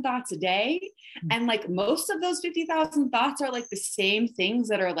 50,000 thoughts a day. And like most of those 50,000 thoughts are like the same things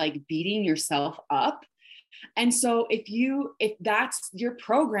that are like beating yourself up. And so if that's your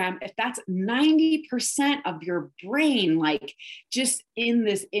program, if that's 90% of your brain, like just in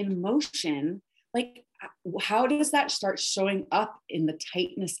motion, like how does that start showing up in the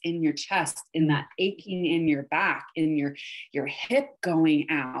tightness in your chest, in that aching in your back, in your hip going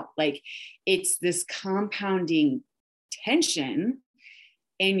out? Like it's this compounding tension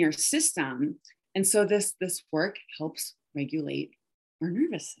in your system. And so this work helps regulate our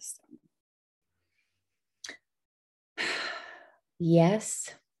nervous system.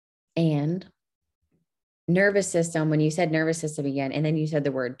 Yes. And nervous system, when you said nervous system again, and then you said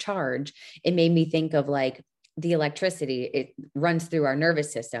the word charge, it made me think of like the electricity, it runs through our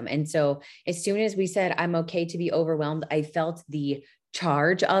nervous system. And so as soon as we said, I'm okay to be overwhelmed, I felt the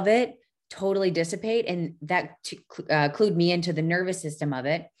charge of it totally dissipate. And that clued me into the nervous system of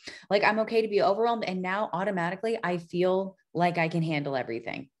it. Like, I'm okay to be overwhelmed. And now automatically I feel like I can handle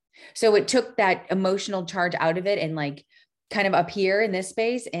everything. So it took that emotional charge out of it and like kind of up here in this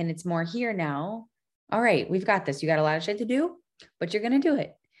space. And it's more here now. All right, we've got this. You got a lot of shit to do, but you're going to do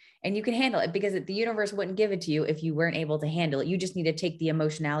it. And you can handle it, because the universe wouldn't give it to you if you weren't able to handle it. You just need to take the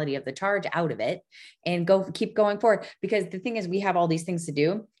emotionality of the charge out of it and keep going forward. Because the thing is, we have all these things to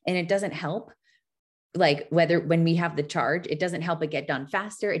do and it doesn't help. Like when we have the charge, it doesn't help it get done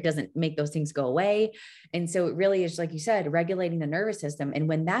faster. It doesn't make those things go away. And so it really is, like you said, regulating the nervous system. And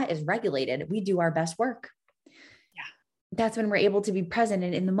when that is regulated, we do our best work. Yeah. That's when we're able to be present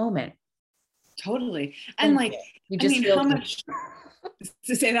and in the moment. Totally. And like, you just how much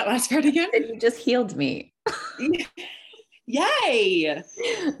to say that last part again? You just healed me. Yay.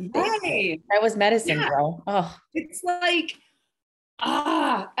 That was medicine, girl. Oh, it's like,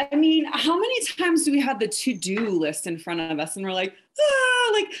 I mean, how many times do we have the to-do list in front of us and we're like,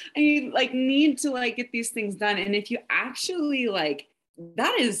 I like need to like get these things done. And if you actually like,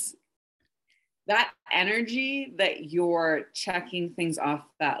 that energy that you're checking things off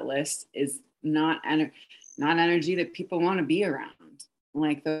that list is not energy that people want to be around.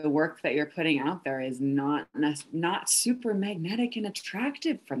 Like the work that you're putting out there is not super magnetic and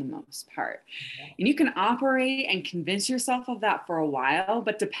attractive for the most part. And you can operate and convince yourself of that for a while,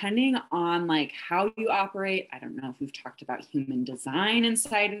 but depending on like how you operate, I don't know if we've talked about human design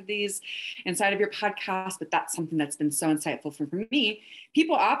inside of your podcast, but that's something that's been so insightful for me.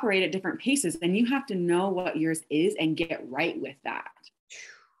 People operate at different paces and you have to know what yours is and get right with that.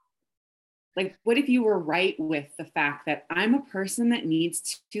 Like, what if you were right with the fact that I'm a person that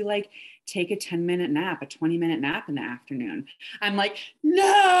needs to like take a 10-minute nap, a 20-minute nap in the afternoon? I'm like,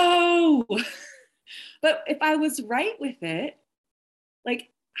 no. But if I was right with it, like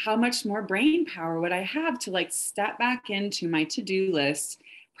how much more brain power would I have to like step back into my to-do list,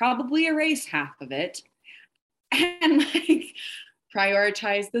 probably erase half of it, and like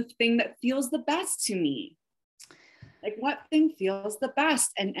prioritize the thing that feels the best to me? Like what thing feels the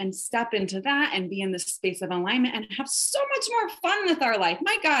best, and step into that and be in this space of alignment and have so much more fun with our life.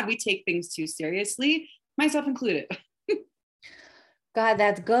 My God, we take things too seriously, myself included. God,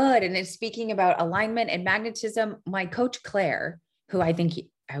 that's good. And it's speaking about alignment and magnetism. My coach, Claire, who I think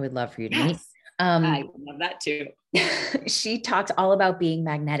I would love for you to meet. I love that too. She talks all about being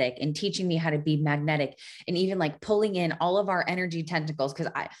magnetic and teaching me how to be magnetic, and even like pulling in all of our energy tentacles. Cause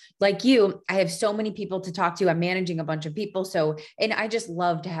I, like you, I have so many people to talk to. I'm managing a bunch of people. So, and I just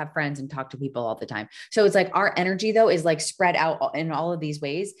love to have friends and talk to people all the time. So it's like our energy though is like spread out in all of these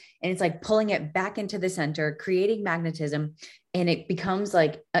ways. And it's like pulling it back into the center, creating magnetism. And it becomes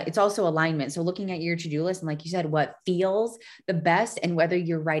like, it's also alignment. So looking at your to-do list and like you said, what feels the best, and whether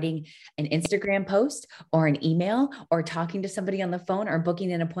you're writing an Instagram post or an email or talking to somebody on the phone or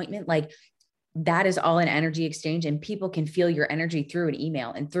booking an appointment, like that is all an energy exchange, and people can feel your energy through an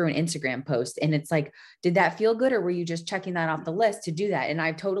email and through an Instagram post. And it's like, did that feel good? Or were you just checking that off the list to do that? And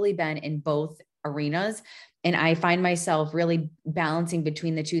I've totally been in both arenas. And I find myself really balancing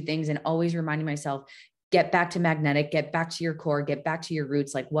between the two things and always reminding myself, get back to magnetic, get back to your core, get back to your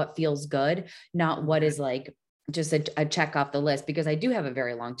roots, like what feels good, not what is like just a check off the list. Because I do have a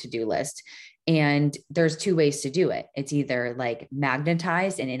very long to-do list, and there's two ways to do it. It's either like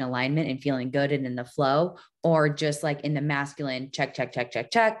magnetized and in alignment and feeling good and in the flow, or just like in the masculine, check, check, check, check,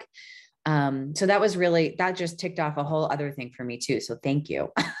 check. So that just ticked off a whole other thing for me too. So thank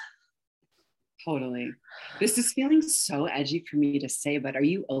you. Totally. This is feeling so edgy for me to say, but are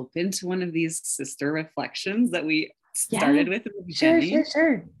you open to one of these sister reflections that we started with in the beginning?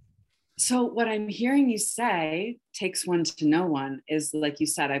 Sure. So what I'm hearing you say, takes one to know one, is like you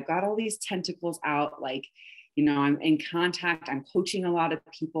said, I've got all these tentacles out, like I'm in contact, I'm coaching a lot of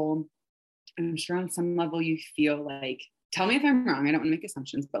people. I'm sure on some level you feel like, tell me if I'm wrong, I don't want to make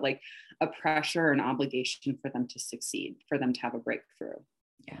assumptions, but like a pressure or an obligation for them to succeed, for them to have a breakthrough.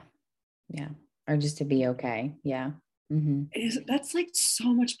 Yeah. Yeah. Or just to be okay. Yeah. Mm-hmm. That's like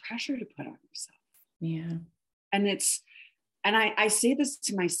so much pressure to put on yourself. Yeah. And I say this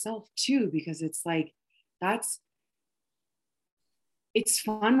to myself too, because it's like, it's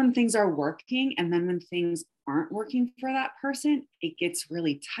fun when things are working. And then when things aren't working for that person, it gets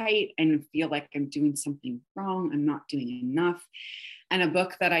really tight and I feel like I'm doing something wrong. I'm not doing enough. And a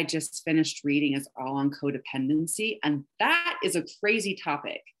book that I just finished reading is all on codependency. And that is a crazy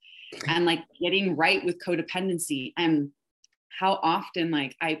topic. And like getting right with codependency and how often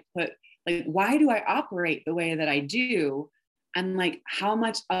like I put, like, why do I operate the way that I do? And like how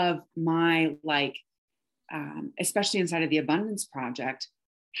much of my like, especially inside of the Abundance Project,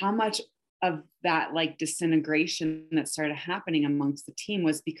 how much of that like disintegration that started happening amongst the team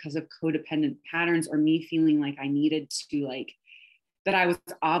was because of codependent patterns, or me feeling like I needed to like, that I was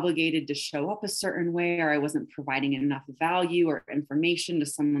obligated to show up a certain way, or I wasn't providing enough value or information to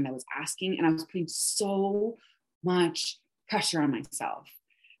someone that was asking. And I was putting so much pressure on myself.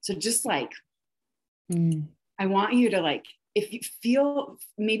 So just like, I want you to like, if you feel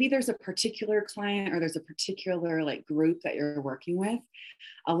maybe there's a particular client or there's a particular like group that you're working with,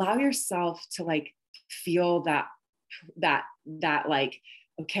 allow yourself to like feel that like,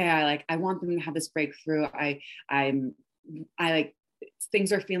 okay, I want them to have this breakthrough. I like,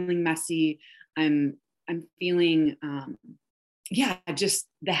 things are feeling messy. I'm feeling, just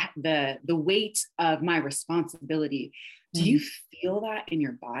the weight of my responsibility. Do you feel that in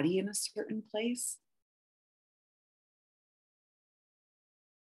your body in a certain place?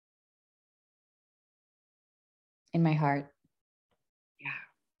 In my heart. Yeah.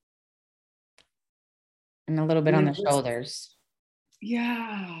 And a little bit on the shoulders.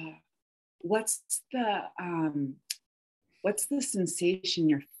 Yeah. What's the sensation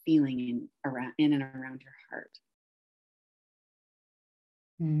you're feeling in and around your heart?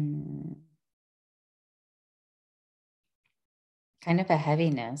 Kind of a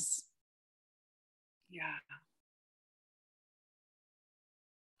heaviness. Yeah.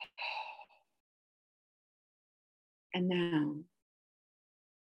 And now,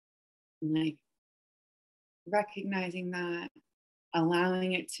 like, recognizing that,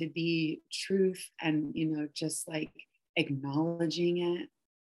 allowing it to be truth, and just like acknowledging it,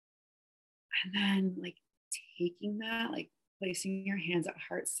 and then like taking that, like placing your hands at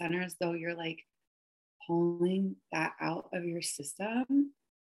heart center as though you're like pulling that out of your system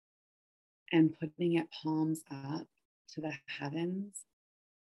and putting it palms up to the heavens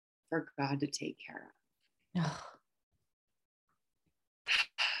for God to take care of.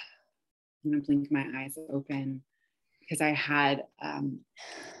 I'm gonna blink my eyes open, because I had a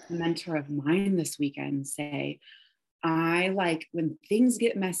mentor of mine this weekend say, I like when things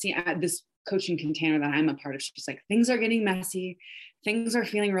get messy at this coaching container that I'm a part of. She's like, things are getting messy. Things are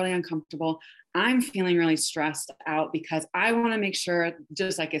feeling really uncomfortable. I'm feeling really stressed out because I want to make sure,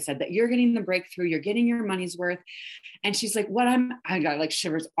 just like I said, that you're getting the breakthrough, you're getting your money's worth. And she's like, I got like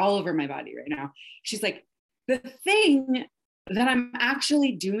shivers all over my body right now. She's like, the thing that I'm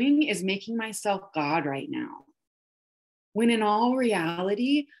actually doing is making myself God right now. When in all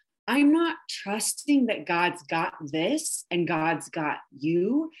reality, I'm not trusting that God's got this and God's got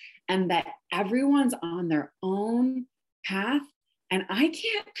you, and that everyone's on their own path. And I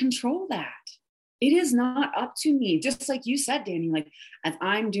can't control that. It is not up to me. Just like you said, Danny, like as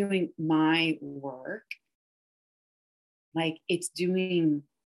I'm doing my work, like it's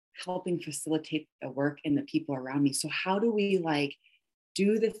helping facilitate the work in the people around me. So how do we like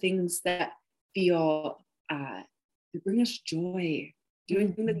do the things that feel, that bring us joy,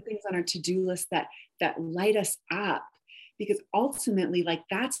 doing the things on our to-do list that light us up, because ultimately like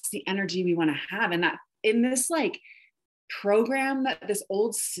that's the energy we want to have. And that in this like program, that this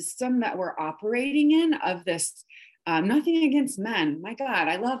old system that we're operating in of this, nothing against men, my God,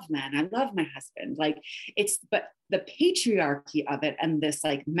 I love men, I love my husband, like but the patriarchy of it and this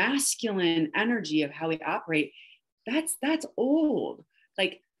like masculine energy of how we operate, that's old.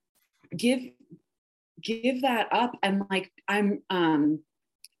 Like give that up. And like I'm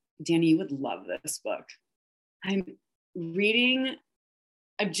Danny, you would love this book. I'm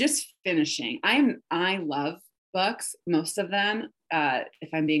just finishing. I love books, most of them, if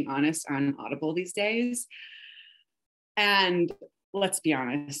I'm being honest, are on Audible these days. And let's be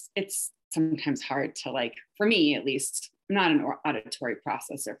honest, it's sometimes hard to like, for me at least, I'm not an auditory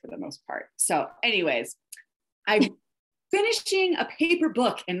processor for the most part. So anyways, I finishing a paper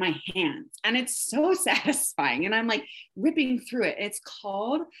book in my hands, and it's so satisfying. And I'm like ripping through it. It's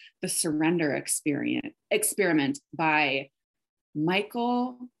called The Surrender Experiment by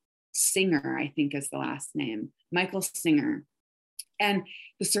Michael Singer, I think is the last name, Michael Singer. And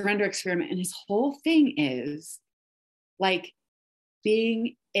The Surrender Experiment, and his whole thing is like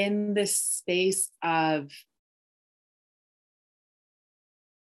being in this space of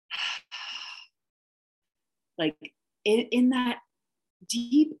like in that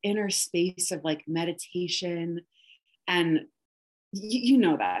deep inner space of like meditation, and you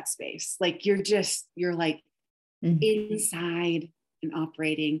know that space, like you're like inside and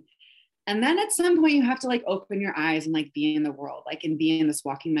operating. And then at some point you have to like open your eyes and like be in the world, like, and be in this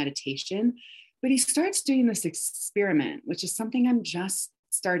walking meditation. But he starts doing this experiment, which is something I'm just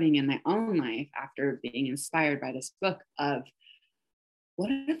starting in my own life after being inspired by this book, of what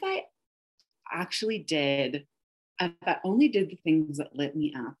if I actually did, if I only did the things that lit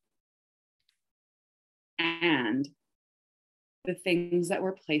me up, and the things that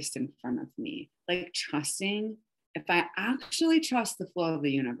were placed in front of me, like trusting, if I actually trust the flow of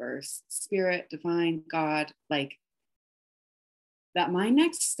the universe, spirit, divine, God, like that my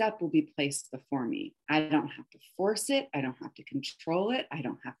next step will be placed before me. I don't have to force it. I don't have to control it. I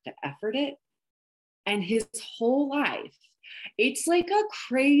don't have to effort it. And his whole life, it's like a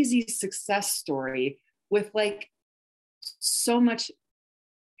crazy success story with like so much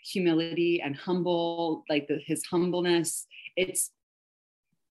humility and humble, like his humbleness. It's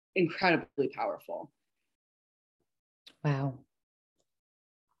incredibly powerful. Wow.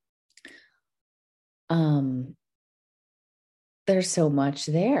 There's so much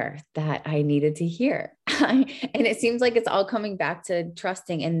there that I needed to hear. And it seems like it's all coming back to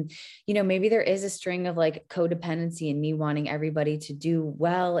trusting. And, you know, maybe there is a string of like codependency and me wanting everybody to do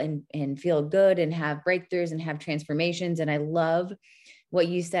well and feel good and have breakthroughs and have transformations. And I love what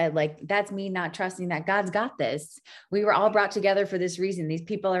you said, like, that's me not trusting that God's got this. We were all brought together for this reason. These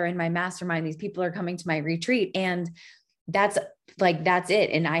people are in my mastermind. These people are coming to my retreat. And that's it.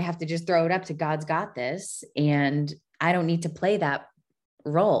 And I have to just throw it up to God's got this. And I don't need to play that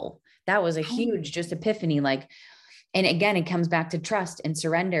role. That was a huge just epiphany. Like, and again, it comes back to trust and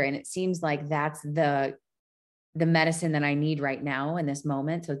surrender. And it seems like that's the medicine that I need right now in this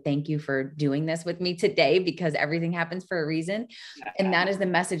moment. So thank you for doing this with me today, because everything happens for a reason. And that is the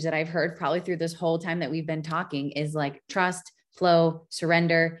message that I've heard probably through this whole time that we've been talking, is like trust, flow,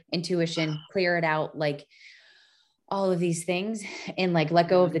 surrender, intuition, clear it out, like all of these things, and like let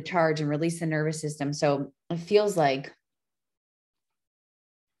go of the charge and release the nervous system. So it feels like,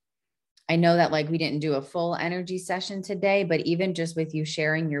 I know that like we didn't do a full energy session today, but even just with you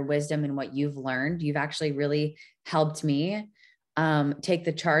sharing your wisdom and what you've learned, you've actually really helped me take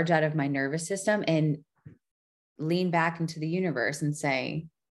the charge out of my nervous system and lean back into the universe and say,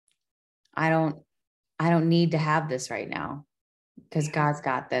 I don't need to have this right now, because God's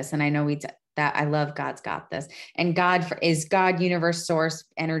got this. And I know that I love God's got this, and is God, universe, source,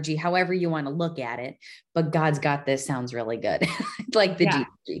 energy, however you want to look at it, but God's got this sounds really good. Like the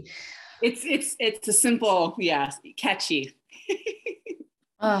G. It's a simple, catchy.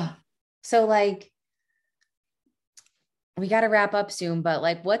 So like, we got to wrap up soon, but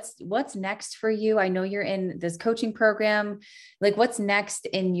like, what's next for you? I know you're in this coaching program. Like, what's next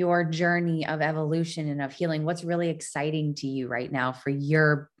in your journey of evolution and of healing? What's really exciting to you right now for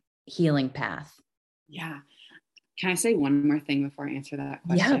your healing path? Yeah. Can I say one more thing before I answer that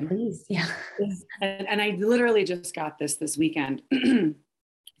question? Yeah, please. Yeah. And I literally just got this weekend.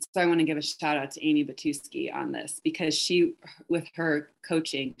 So I want to give a shout out to Amy Batuski on this, because she, with her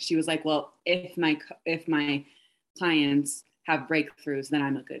coaching, she was like, well, if my clients have breakthroughs, then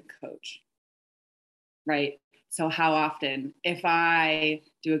I'm a good coach. Right. So how often, if I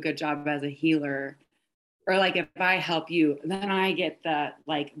do a good job as a healer, or like if I help you, then I get the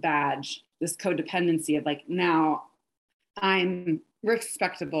like badge, this codependency of like, now I'm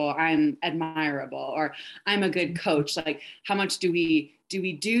respectable, I'm admirable, or I'm a good coach. Like, how much do we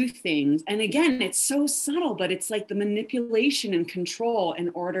do things? And again, it's so subtle, but it's like the manipulation and control in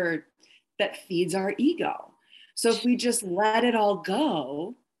order that feeds our ego. So if we just let it all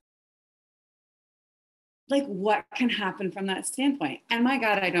go, like, what can happen from that standpoint? And my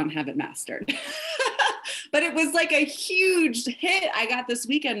God, I don't have it mastered. But it was like a huge hit I got this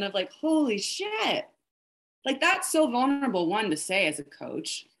weekend of like, holy shit. Like, that's so vulnerable, one, to say as a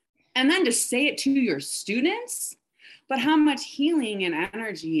coach, and then to say it to your students. But how much healing and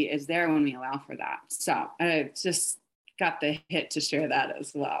energy is there when we allow for that? So I just got the hit to share that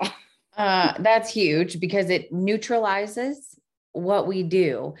as well. That's huge, because it neutralizes what we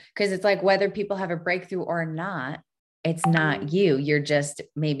do. Because it's like, whether people have a breakthrough or not, it's not you. You're just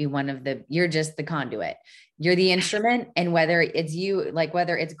maybe you're just the conduit. You're the instrument. And whether it's you, like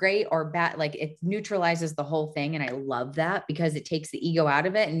whether it's great or bad, like it neutralizes the whole thing. And I love that because it takes the ego out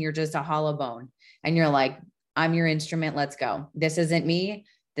of it and you're just a hollow bone and you're like, I'm your instrument. Let's go. This isn't me.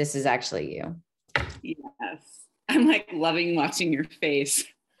 This is actually you. Yes. I'm like loving watching your face.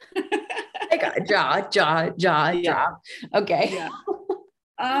 I got jaw. Okay. Yeah.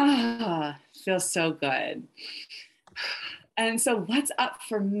 Ah, feels so good. And so what's up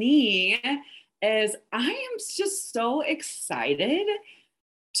for me is I am just so excited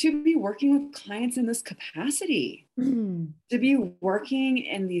to be working with clients in this capacity, to be working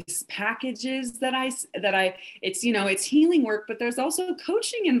in these packages it's, it's healing work, but there's also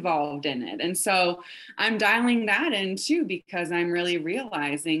coaching involved in it. And so I'm dialing that in too, because I'm really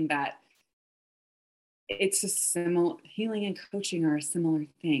realizing that it's a similar, healing and coaching are a similar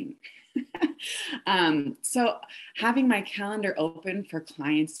thing. So having my calendar open for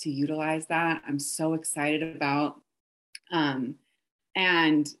clients to utilize that, I'm so excited about.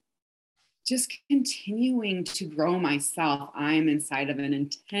 And just continuing to grow myself. I'm inside of an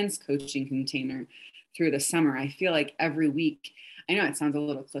intense coaching container through the summer. I feel like every week, I know it sounds a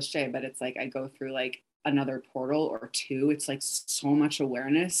little cliche, but it's like I go through like another portal or two. It's like so much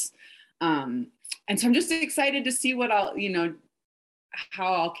awareness. And so I'm just excited to see what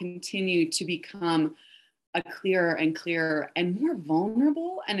how I'll continue to become a clearer and clearer and more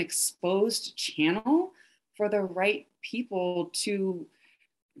vulnerable and exposed channel for the right people to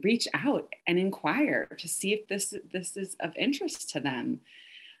reach out and inquire to see if this is of interest to them.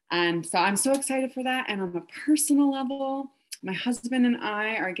 And so I'm so excited for that. And on a personal level, my husband and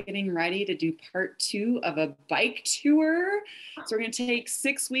I are getting ready to do part 2 of a bike tour. So we're going to take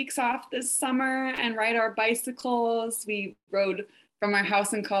 6 weeks off this summer and ride our bicycles. We rode from our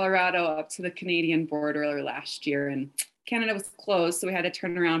house in Colorado up to the Canadian border last year, and Canada was closed, so we had to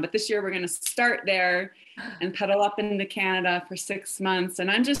turn around. But this year we're going to start there and pedal up into Canada for 6 months. And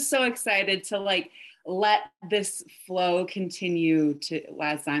I'm just so excited to like let this flow continue to,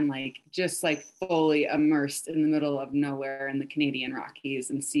 as I'm like just like fully immersed in the middle of nowhere in the Canadian Rockies,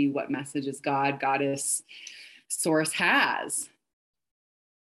 and see what messages God, Goddess, Source has.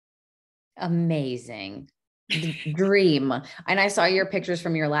 Amazing. Dream. And I saw your pictures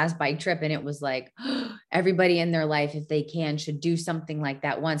from your last bike trip, and it was like everybody in their life, if they can, should do something like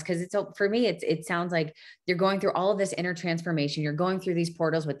that once. Cause it's, for me, it sounds like you're going through all of this inner transformation. You're going through these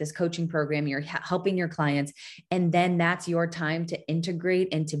portals with this coaching program, you're helping your clients. And then that's your time to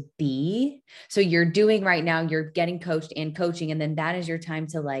integrate and to be. So you're doing right now, you're getting coached and coaching. And then that is your time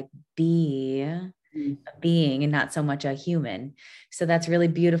to like be a being and not so much a human. So that's really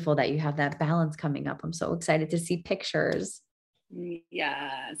beautiful that you have that balance coming up. I'm so excited to see pictures.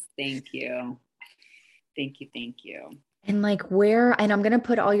 Yes. Thank you. Thank you. And like and I'm going to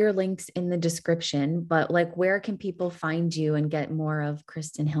put all your links in the description, but like, where can people find you and get more of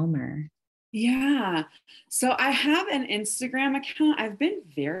Kristen Hilmer? Yeah. So I have an Instagram account. I've been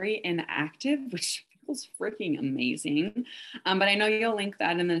very inactive, which feels freaking amazing. But I know you'll link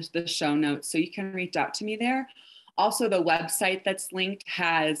that in the show notes, so you can reach out to me there. Also, the website that's linked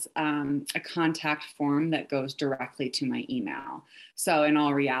has a contact form that goes directly to my email. So in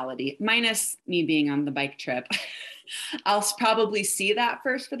all reality, minus me being on the bike trip, I'll probably see that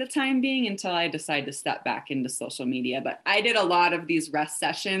first for the time being until I decide to step back into social media. But I did a lot of these rest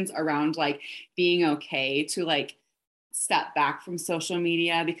sessions around like being okay to like step back from social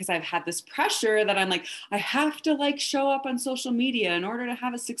media, because I've had this pressure that I'm like, I have to like show up on social media in order to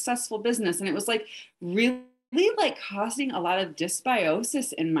have a successful business. And it was like really like causing a lot of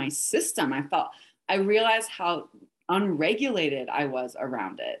dysbiosis in my system. I realized how unregulated I was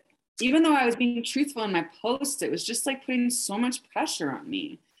around it. Even though I was being truthful in my posts, it was just like putting so much pressure on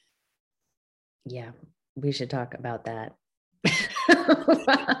me. Yeah, we should talk about that.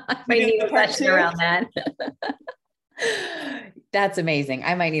 I need a session around that. That's amazing.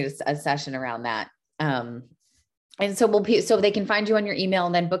 I might need a session around that. And so so they can find you on your email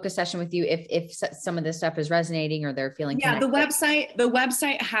and then book a session with you if some of this stuff is resonating or they're feeling connected. The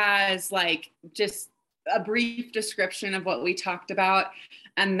website has like just a brief description of what we talked about,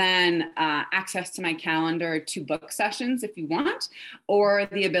 and then access to my calendar to book sessions if you want, or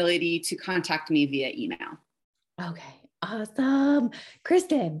the ability to contact me via email. Okay. Awesome.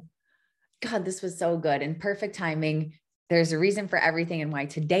 Kristen, God, this was so good and perfect timing. There's a reason for everything and why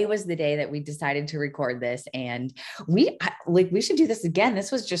today was the day that we decided to record this. And we should do this again.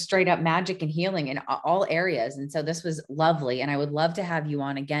 This was just straight up magic and healing in all areas. And so this was lovely. And I would love to have you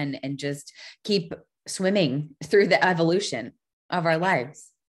on again and just keep swimming through the evolution of our lives.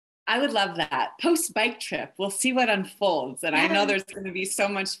 I would love that. Post bike trip, we'll see what unfolds. And I know there's going to be so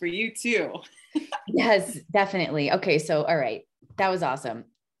much for you too. Yes, definitely. Okay. So, all right. That was awesome.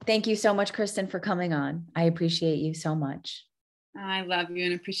 Thank you so much, Kristen, for coming on. I appreciate you so much. I love you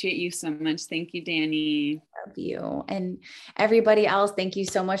and appreciate you so much. Thank you, Danny. Love you. And everybody else, thank you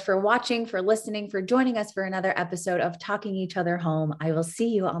so much for watching, for listening, for joining us for another episode of Talking Each Other Home. I will see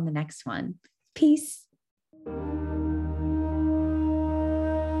you on the next one. Peace.